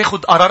بهالكنيسة. عم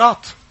تاخد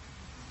قرارات.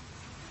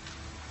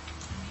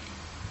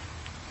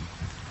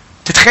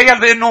 تتخيل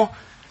بأنه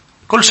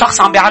كل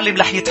شخص عم بيعلم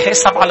رح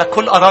يتحاسب على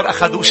كل قرار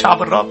أخذوه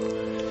شعب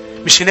الرب.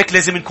 مش هناك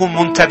لازم نكون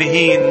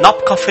منتبهين.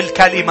 نبقى في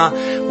الكلمة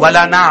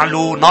ولا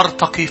نعلو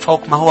نرتقي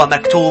فوق ما هو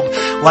مكتوب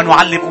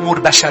ونعلم أمور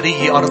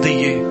بشرية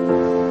أرضية.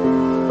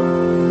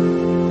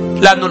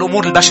 لأن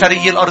الأمور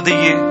البشرية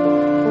الأرضية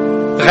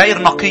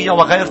غير نقية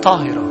وغير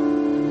طاهرة.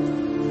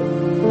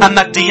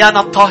 أما الديانة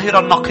الطاهرة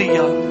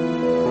النقية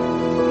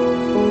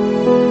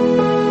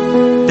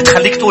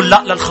بتخليك تقول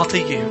لا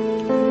للخطية.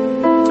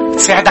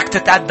 بتساعدك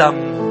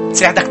تتقدم.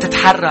 بتساعدك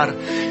تتحرر.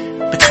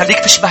 بتخليك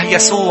تشبه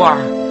يسوع.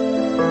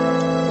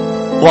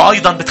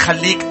 وأيضا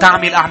بتخليك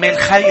تعمل أعمال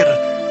خير.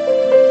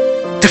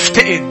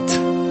 تفتقد.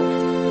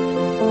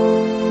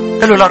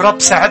 قل له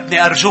للرب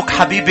ساعدني أرجوك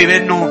حبيبي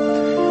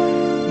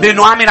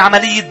بأنه أعمل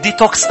عملية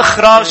ديتوكس.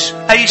 إخراج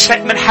أي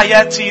شيء من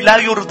حياتي لا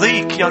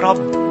يرضيك يا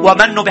رب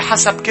ومنه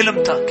بحسب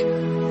كلمتك.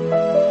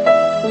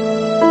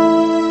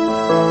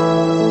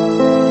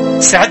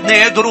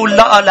 ساعدني أقدر أقول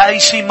لا لأي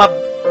شيء ما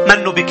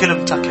منه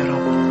بكلمتك يا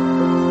رب.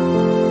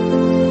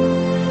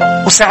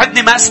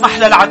 وساعدني ما أسمح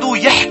للعدو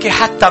يحكي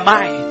حتى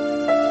معي،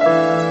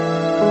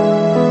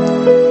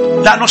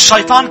 لأنه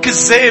الشيطان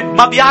كذاب،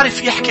 ما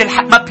بيعرف يحكي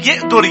الحق، ما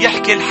بيقدر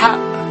يحكي الحق.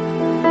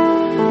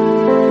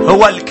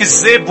 هو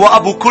الكذاب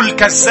وأبو كل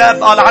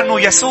كذاب، قال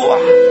عنه يسوع.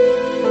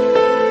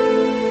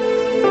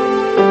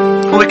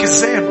 هو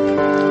كذاب.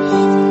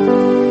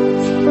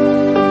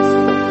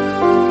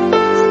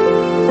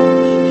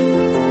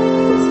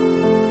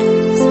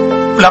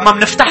 ولما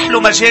بنفتح له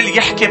مجال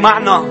يحكي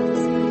معنا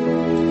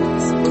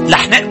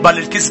رح نقبل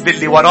الكذبة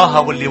اللي وراها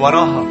واللي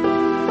وراها،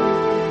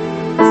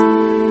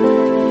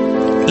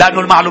 لأنه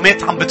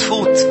المعلومات عم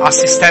بتفوت على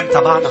السيستم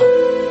تبعنا.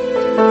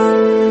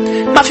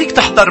 ما فيك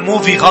تحضر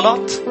موفي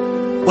غلط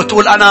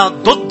وتقول أنا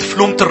ضد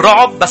فيلم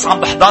الرعب بس عم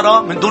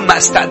بحضرها من دون ما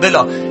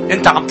استقبلها.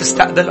 أنت عم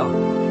تستقبلها،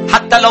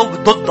 حتى لو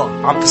ضدها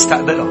عم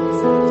تستقبلها،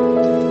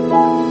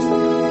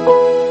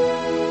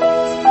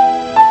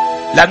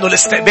 لأنه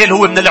الاستقبال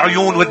هو من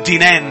العيون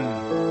والدينان.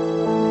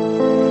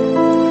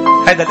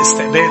 هذا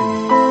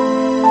الاستقبال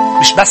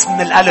مش بس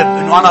من القلب،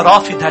 إنه أنا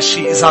رافض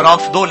هالشيء. إذا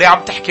رافضه ليه عم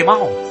تحكي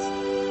معه؟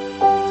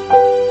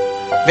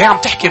 ليه عم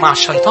تحكي مع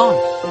الشيطان؟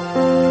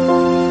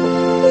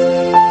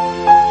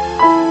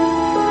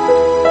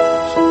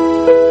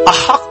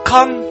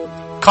 أحقا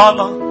قال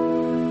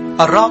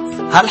الرب؟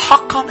 هل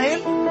حقا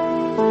قال؟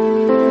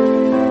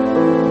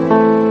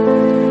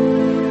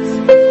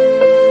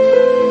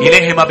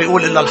 إلهي ما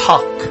بيقول إلا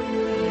الحق.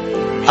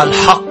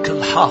 الحق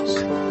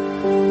الحق.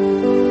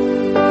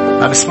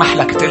 ما بسمح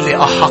لك تقول لي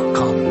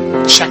أحقا،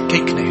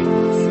 تشككني.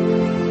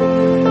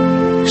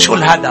 شو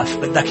الهدف؟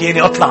 بدك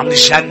ياني أطلع من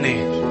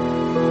الجنة؟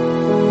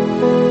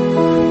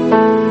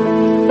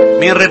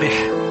 مين ربح؟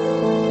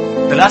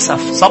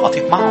 للأسف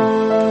زبطت معه،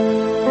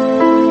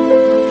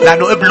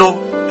 لأنه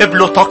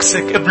قبلوا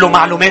توكسيك، قبلوا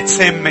معلومات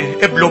سامة،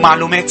 قبلوا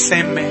معلومات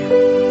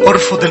سامة.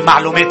 ارفض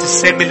المعلومات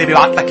السامة اللي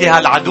بيبعت لك إياها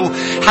العدو.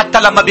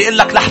 حتى لما بيقول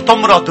لك رح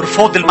تمرض،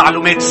 ارفض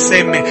المعلومات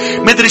السامة.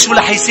 مدري شو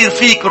رح يصير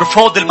فيك،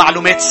 ارفض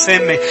المعلومات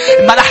السامة.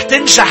 ما رح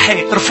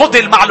تنجحي، ارفض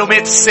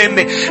المعلومات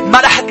السامة.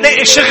 ما رح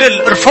تلاقي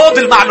شغل، ارفض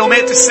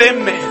المعلومات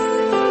السامة.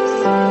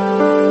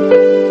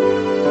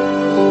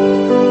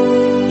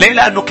 ليه؟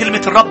 لأنه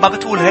كلمة الرب ما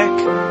بتقول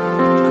هيك.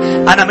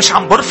 أنا مش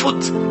عم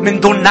برفض من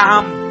دون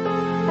نعم.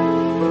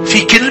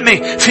 في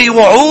كلمة، في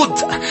وعود،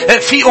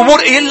 في أمور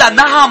إلا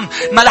نعم.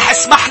 ما رح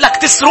اسمح لك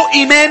تسرق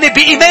إيماني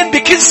بإيمان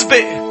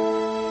بكذبة.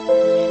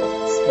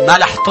 ما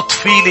رح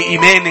تطفي لي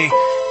إيماني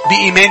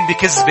بإيمان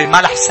بكذبة. ما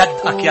رح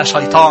صدقك يا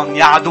شيطان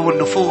يا عدو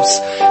النفوس.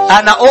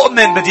 أنا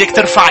أؤمن بديك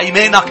ترفع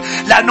إيمانك،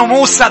 لأنه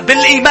موسى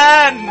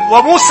بالإيمان،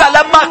 وموسى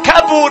لما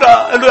كبر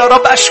قال له يا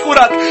رب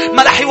أشكرك.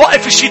 ما رح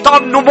يوقف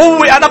الشيطان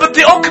نموي. أنا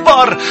بدي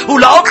أكبر،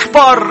 ولا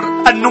أكبر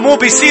النمو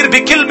بيصير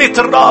بكلمة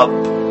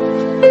الرب،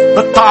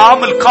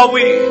 بالطعام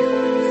القوي،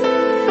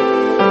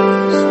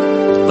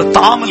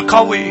 بالطعام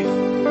القوي،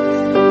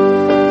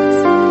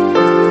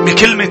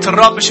 بكلمة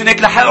الرب. مش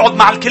هيك رح أقعد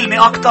مع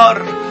الكلمة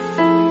أكتر.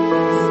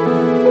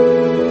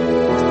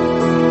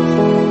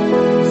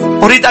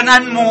 أريد أن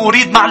أنمو،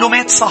 أريد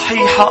معلومات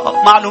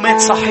صحيحة،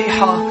 معلومات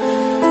صحيحة.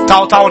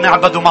 تعالوا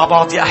نعبدوا مع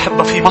بعض يا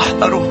أحبة في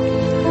محضره.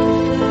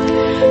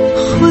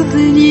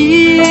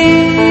 خذني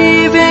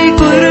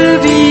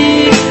بقرب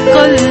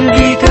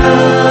قلبك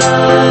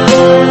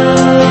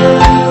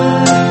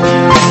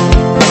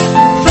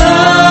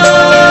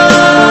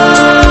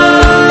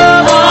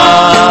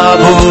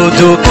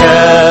فأعبدك.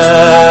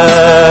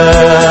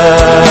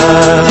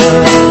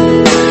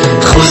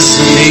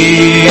 خذني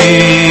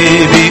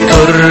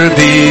بقرب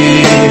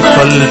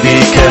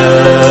قلبك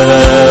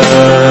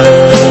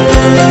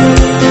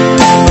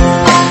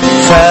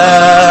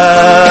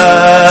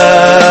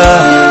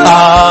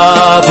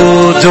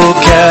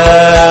فأعبدك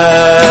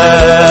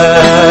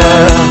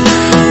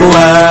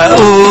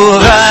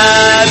وأغني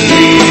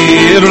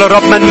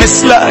للرب من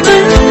مثلك.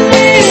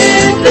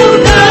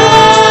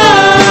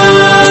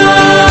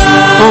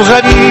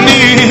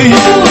 أغني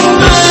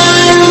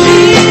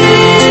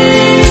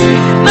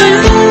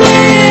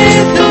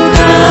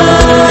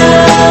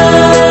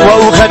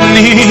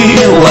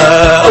وأغني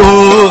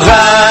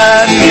وأغني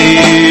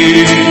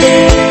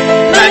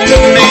من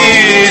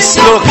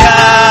مثلك.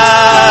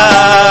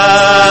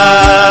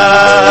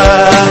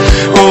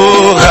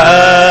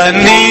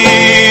 أغني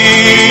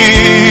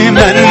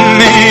من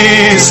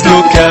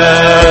مثلك.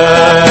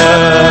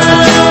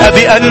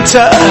 أبي أنت،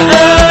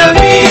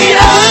 أبي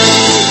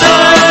أنت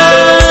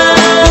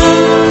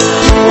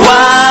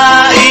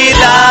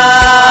وإلهي،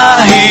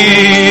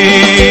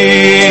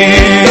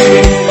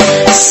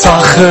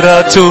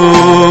 صخرة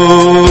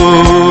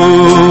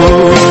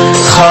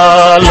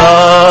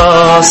خلاصي،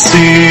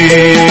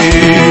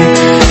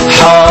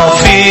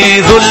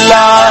 حافظ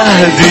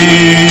العهد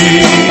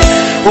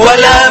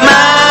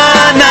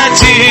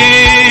والأمانة.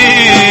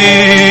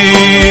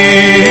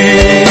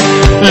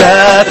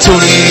 لا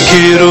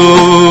تنكر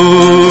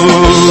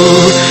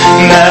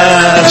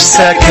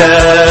نفسك،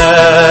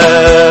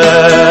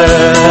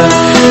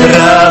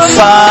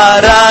 رفع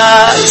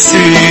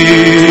رأسي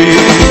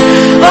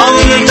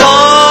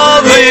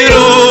انتظر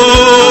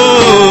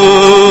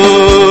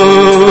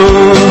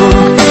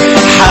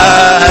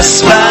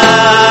حسب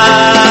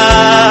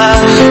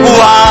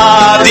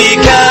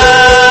وعدك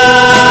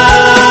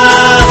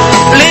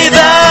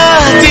لذا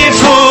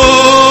أهتف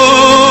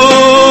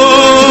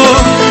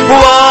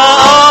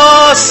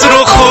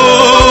وأصرخ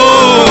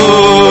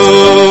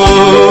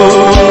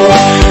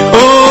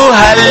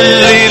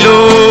أهلل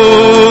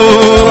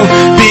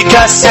بك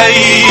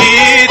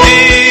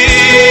سيدي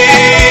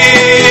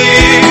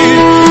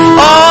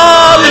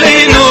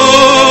أعلن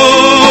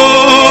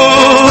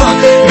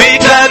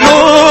بك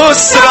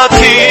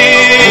نصرتي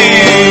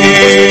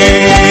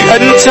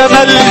أنت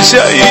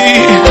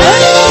ملجئي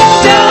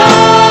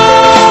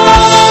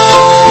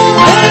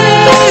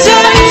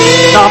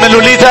نعمل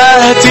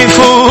لذا أهتف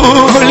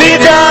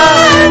لذا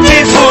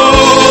أهتف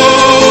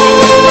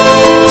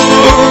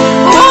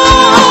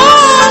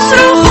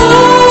وأصرخ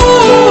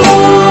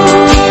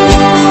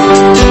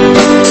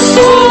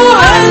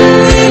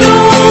أهلل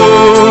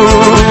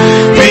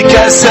بك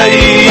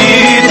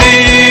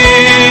سيدي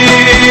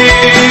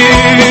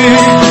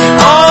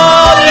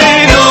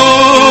أعلن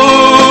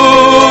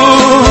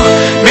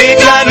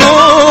بك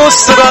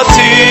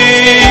نصرتي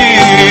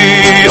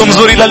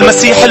انظر إلى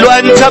المسيح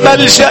وأنت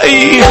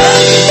ملجئي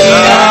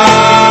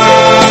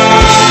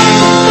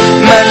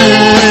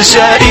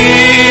ملجئي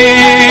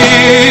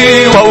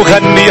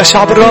وأغني يا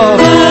شعب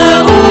الرب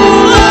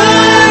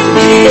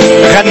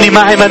غني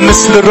معي من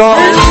مثل الرب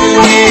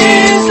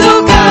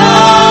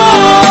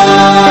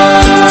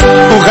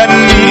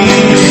أغني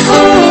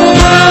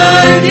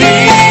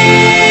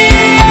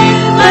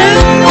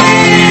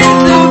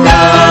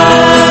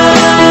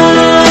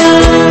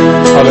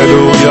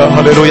هللويا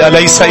هللويا.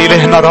 أليس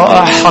إلهنا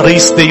رائع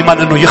حريص دايما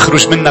أنه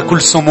يخرج منا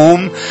كل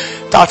سموم؟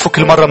 تعرفوا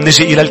كل مرة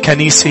بنجي إلى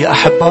الكنيسة يا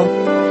أحبة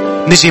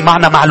نجي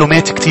معنا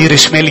معلومات كتير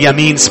شمال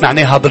يمين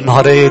سمعناها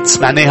بالنهارات،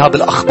 سمعناها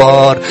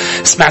بالأخبار،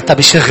 سمعتها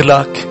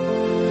بشغلك،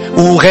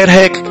 وغير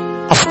هيك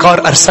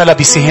أفكار أرسلها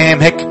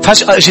بسهام. هيك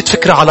فجأة اجت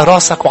فكرة على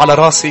راسك وعلى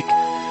راسك.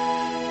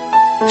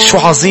 شو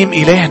عظيم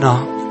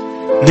إلهنا،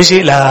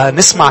 نجي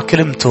لنسمع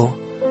كلمته،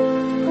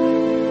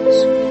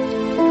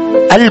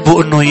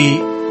 قلبه أنه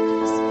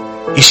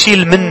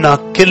يشيل منك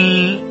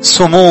كل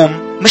سموم.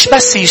 مش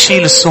بس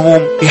يشيل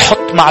السموم،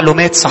 يحط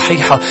معلومات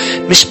صحيحة.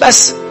 مش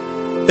بس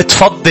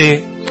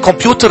تفضي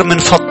الكمبيوتر،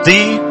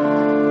 منفضيه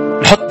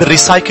نحط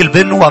بالريسايكل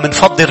بن،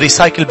 ومنفضي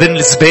الريسايكل بن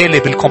الزبالة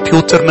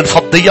بالكمبيوتر،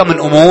 منفضيها من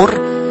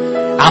أمور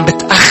عم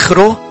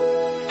بتأخره.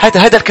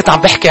 هذا اللي كنت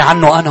عم بحكي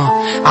عنه أنا،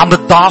 عم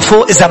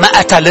بتضعفه. إذا ما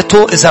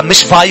قتلته، إذا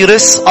مش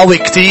فيروس قوي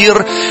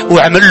كتير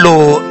وعمل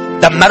له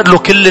دمر له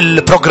كل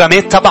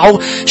البروجرامات تبعه،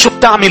 شو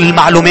بتعمل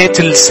المعلومات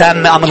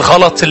السامة عن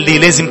الغلط اللي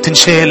لازم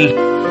تنشال؟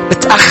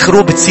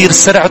 بتأخره، بتصير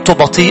سرعته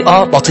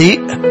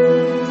بطيء.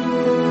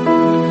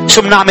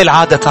 شو بنعمل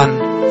عادة؟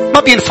 ما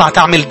بينفع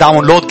تعمل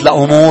داونلود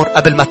لأمور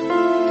قبل ما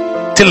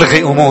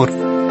تلغي أمور.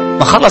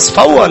 ما خلص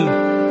فول.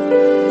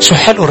 شو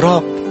حلو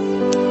الرب.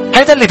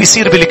 هذا اللي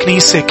بيصير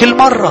بالكنيسة كل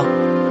مرة،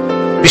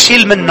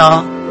 بيشيل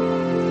منا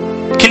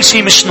كل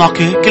شيء مش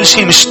نقي، كل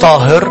شيء مش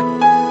طاهر.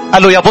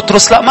 قال له يا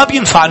بطرس لا، ما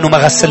بينفع انه ما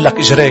غسل لك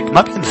اجريك،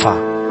 ما بينفع.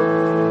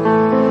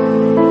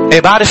 ايه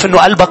بعرف انه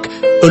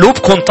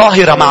قلوبكم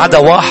طاهرة ما عدا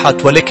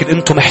واحد، ولكن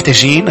انتم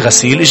محتاجين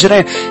غسيل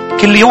اجرين.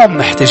 كل يوم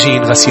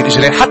محتاجين غسيل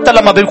اجرين. حتى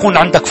لما بيكون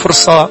عندك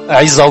فرصة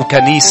عظة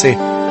وكنيسة،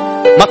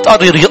 ما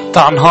تقدر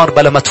يقطع نهار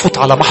بلا ما تفوت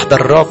على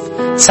محضر الرب،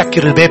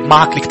 تسكر الباب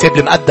معك الكتاب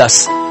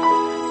المقدس.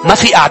 ما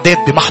في اعداد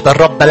بمحضر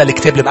الرب بلا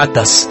الكتاب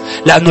المقدس،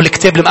 لانه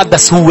الكتاب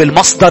المقدس هو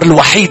المصدر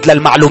الوحيد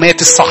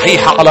للمعلومات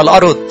الصحيحة على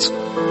الارض.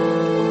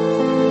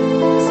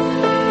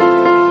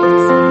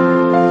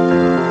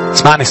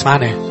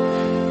 اسمعني.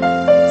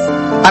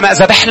 أنا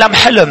إذا بحلم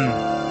حلم،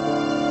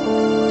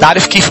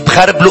 تعرف كيف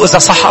بغرب له إذا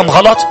صح أم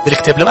غلط؟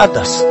 بالكتاب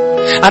المقدس.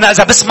 أنا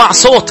إذا بسمع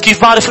صوت،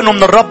 كيف بعرف إنه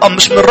من الرب أم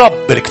مش من الرب؟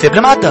 بالكتاب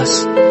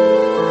المقدس.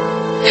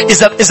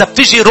 إذا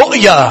بتيجي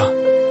رؤية،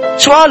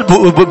 شو قال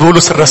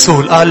بولس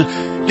الرسول؟ قال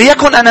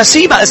ليكن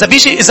أناسيما. إذا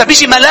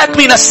بيجي ملاك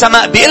من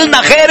السماء بيقلنا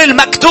غير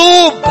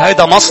المكتوب،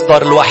 هذا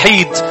مصدر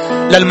الوحيد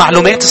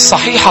للمعلومات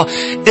الصحيحة.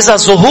 إذا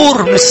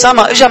ظهور من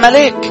السماء إجا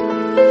ملاك،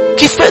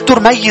 كيف بقدر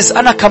ميز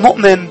أنا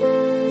كمؤمن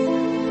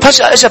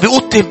فجأة إجا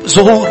بقوتي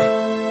ظهور؟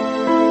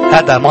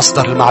 هذا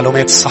مصدر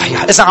المعلومات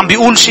الصحيحة. إذا عم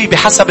بيقول شيء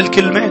بحسب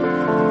الكلمة،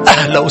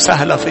 أهلا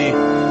وسهلا فيه.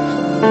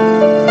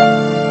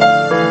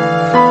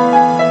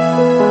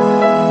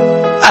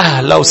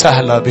 أهلا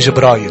وسهلا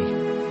بجبرايل.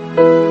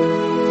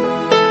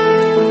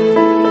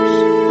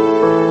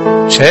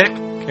 شيك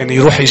يعني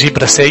يروح يجيب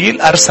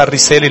رسائل، أرسل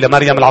رسالة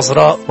لمريم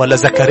العذراء ولا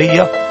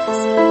زكريا.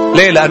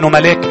 ليه؟ لأنه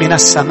ملاك من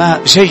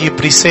السماء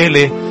جايب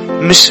رسالة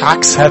مش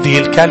عكس هذه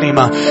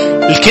الكلمة.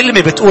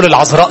 الكلمة بتقول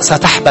العذراء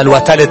ستحبل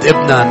وتلد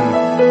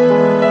ابنا.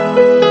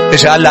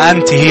 إجا قال لها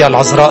أنت هي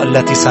العذراء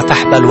التي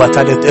ستحبل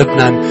وتلد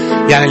ابنا.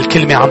 يعني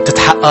الكلمة عم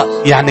تتحقق،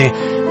 يعني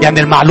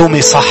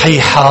المعلومة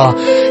صحيحة،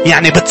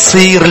 يعني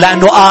بتصير.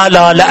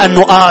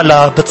 لأنه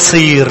آلة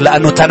بتصير،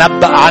 لأنه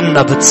تنبأ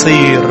عنا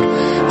بتصير.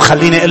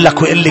 وخليني أقول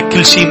لك وأقول لك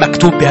كل شيء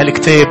مكتوب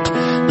بهالكتاب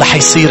رح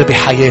يصير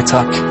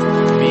بحياتك.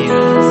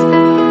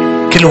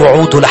 كل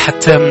وعوده رح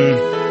تتم،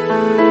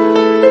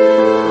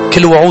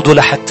 كل وعوده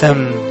رح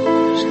تتم.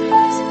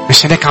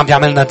 مش هيك عم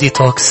بيعملنا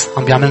ديتوكس،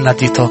 عم بيعملنا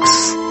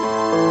ديتوكس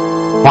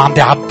وعم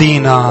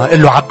بيعبينا.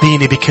 قل له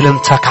عبيني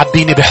بكلمتك،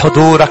 عبيني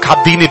بحضورك،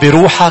 عبيني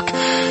بروحك،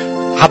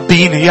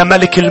 عبيني يا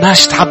ملك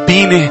المجد،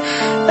 عبيني.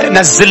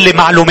 نزل لي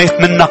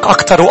معلومات منك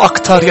أكتر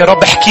وأكتر يا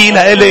رب. احكي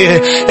له إلي،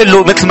 قل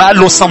له مثل ما قال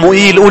له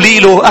صموئيل، قولي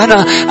له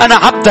أنا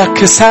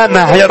عبدك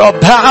سامع يا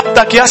رب. ها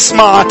عبدك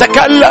يسمع.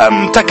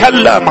 تكلم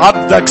تكلم،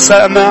 عبدك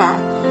سامع.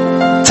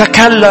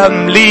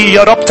 تكلم لي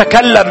يا رب،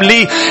 تكلم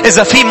لي.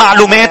 إذا في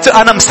معلومات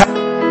أنا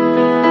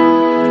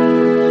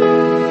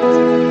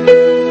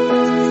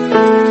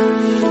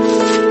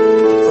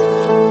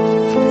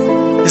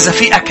إذا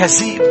في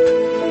أكاذيب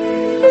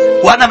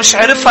وأنا مش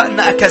عارفها إن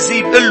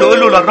أكاذيب، قل له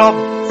للرب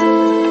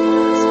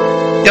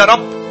يا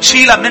رب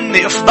شيلها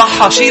مني،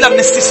 افضحها، شيلها من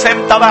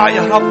السيستم تبعي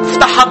يا رب،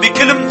 افتحها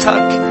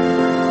بكلمتك.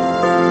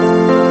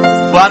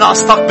 وأنا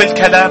أستقبل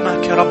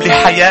كلامك يا رب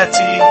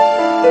لحياتي،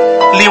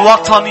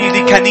 لوطني،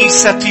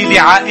 لكنيستي،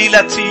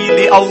 لعائلتي،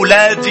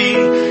 لأولادي.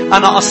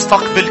 أنا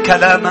أستقبل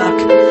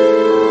كلامك،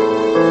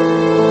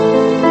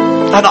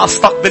 أنا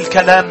أستقبل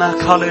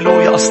كلامك.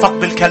 هاليلويا،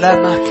 أستقبل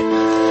كلامك.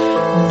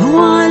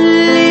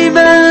 نعلي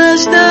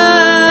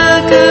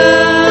مجدك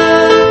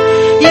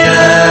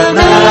يا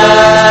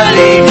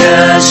مالك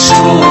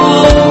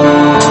الشهور،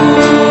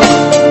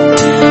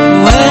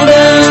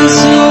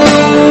 وننزل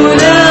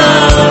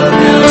لك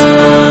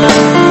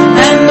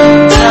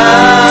أنت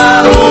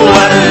هو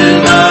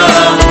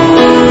المهول.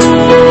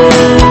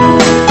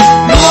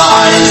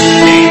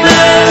 نعلي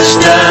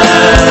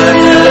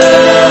مجدك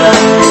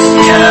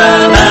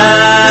يا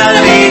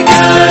مالك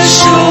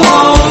الشهور،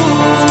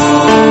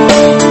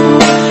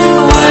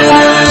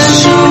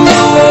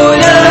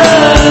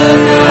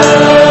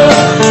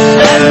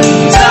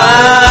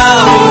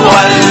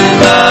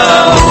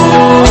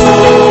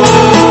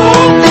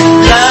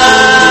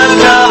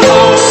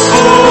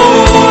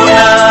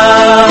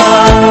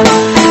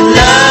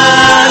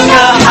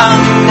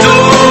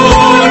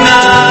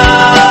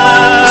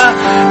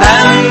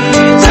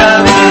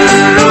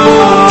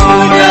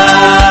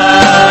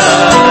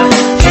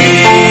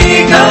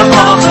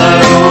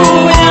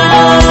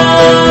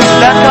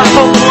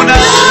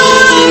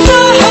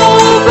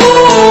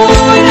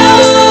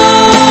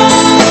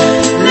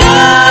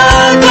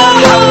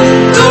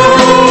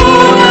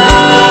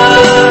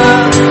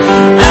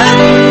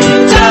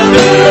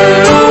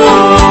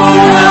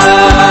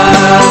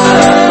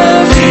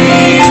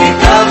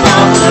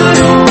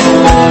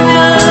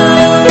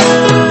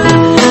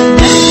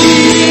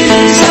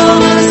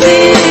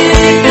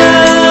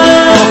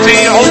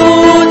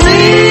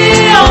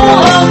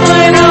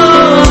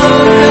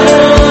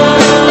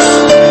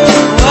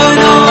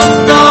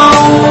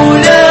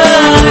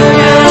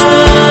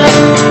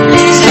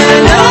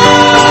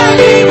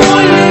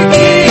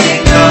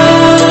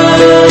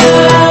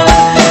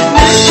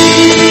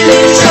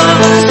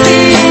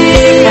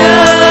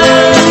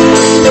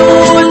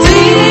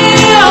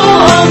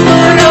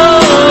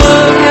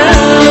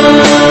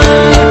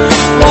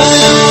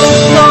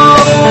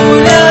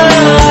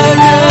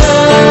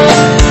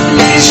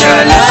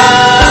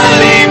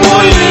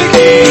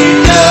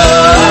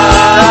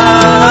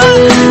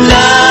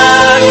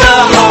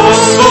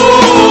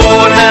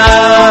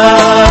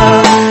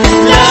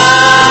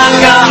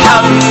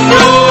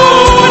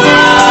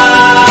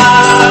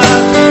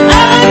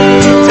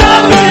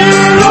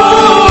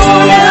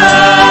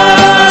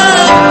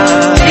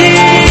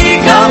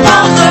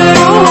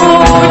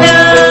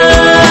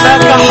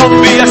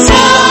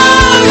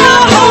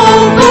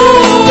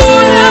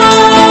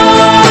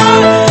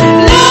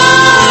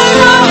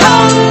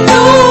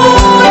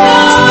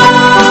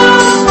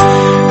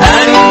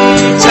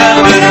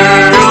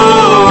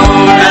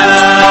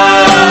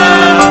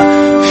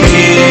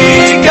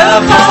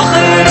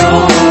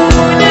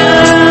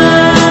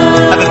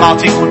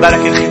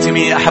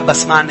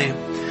 اسمعني.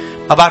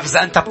 ما بعرف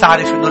إذا أنت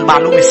بتعرف إنه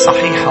المعلومة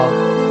الصحيحة،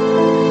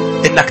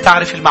 إنك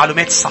تعرف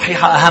المعلومات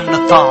الصحيحة أهم من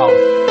الطاعة.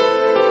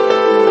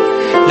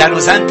 لأنه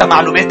إذا أنت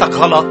معلوماتك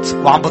غلط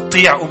وعم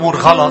بتطيع أمور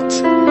غلط،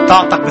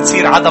 طاعتك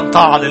بتصير عدم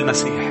طاعة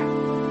للمسيح.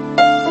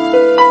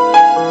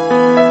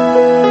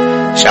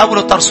 شاول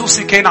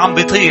الطرسوسي كان عم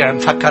بيطيع،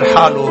 مفكر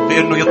حاله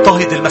بأنه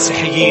يضطهد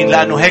المسيحيين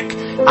لأنه هيك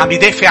عم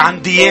يدافع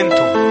عن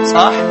ديانته،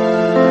 صح؟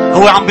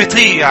 هو عم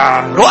بيطيع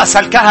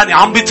رؤساء الكهنة،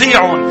 عم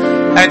بيطيعهم.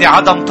 هذه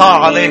عدم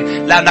طاعة. ليه؟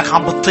 لأنك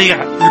عم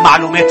بتطيع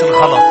المعلومات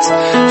الغلط.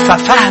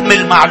 ففهم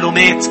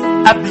المعلومات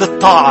قبل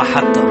الطاعة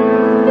حتى.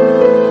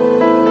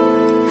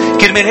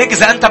 كرمال هيك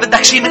إذا أنت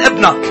بدك شيء من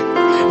ابنك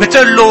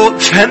بتقول له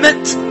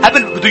فهمت؟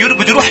 قبل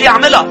بده يروح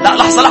يعملها، لا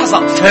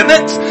لحظة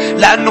فهمت؟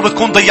 لأنه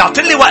بتكون ضيعت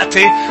لي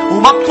وقتي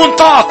وما بتكون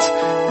طاعت.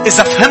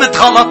 إذا فهمت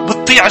غلط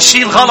بتطيع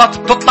الشيء الغلط،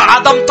 بتطلع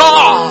عدم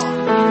طاعة.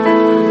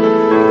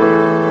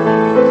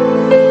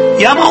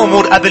 ياما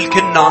أمور قبل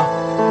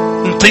كنا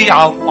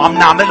نطيعها وعم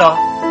نعملها،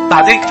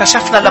 بعدين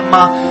اكتشفنا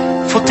لما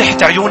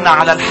فتحت عيوننا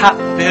على الحق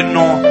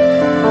بأنه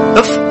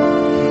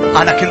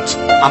أنا كنت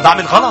عم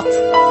بعمل غلط.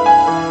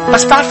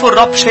 بس تعرفوا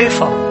الرب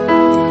شايفها،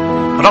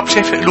 الرب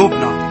شايف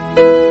قلوبنا.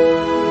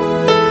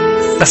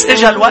 بس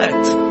إجا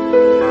الوقت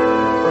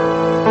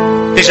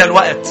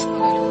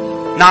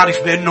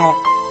نعرف بأنه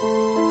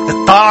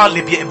الطاعة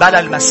اللي بيقبلها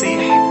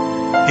المسيح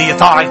هي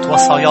طاعة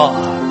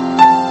وصاياها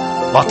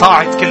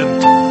وطاعة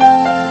كلمته.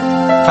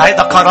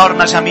 فهيدا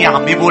قرارنا جميعا.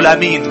 بيقول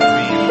أمين.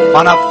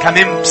 وأنا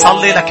كمان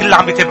بصلي لكل اللي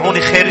عم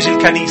بيتابعوني خارج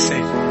الكنيسة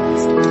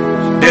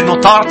بأنه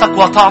طاعتك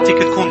وطاعتك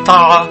تكون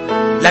طاعة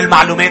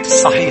للمعلومات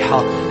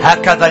الصحيحة.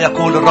 هكذا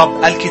يقول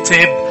الرب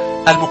الكتاب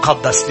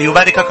المقدس.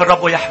 ليباركك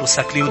الرب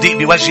ويحرسك، ليضيء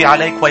بوجهه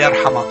عليك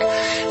ويرحمك،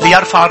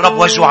 ليرفع الرب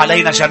وجهه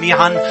علينا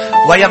جميعا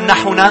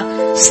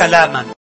ويمنحنا سلاما.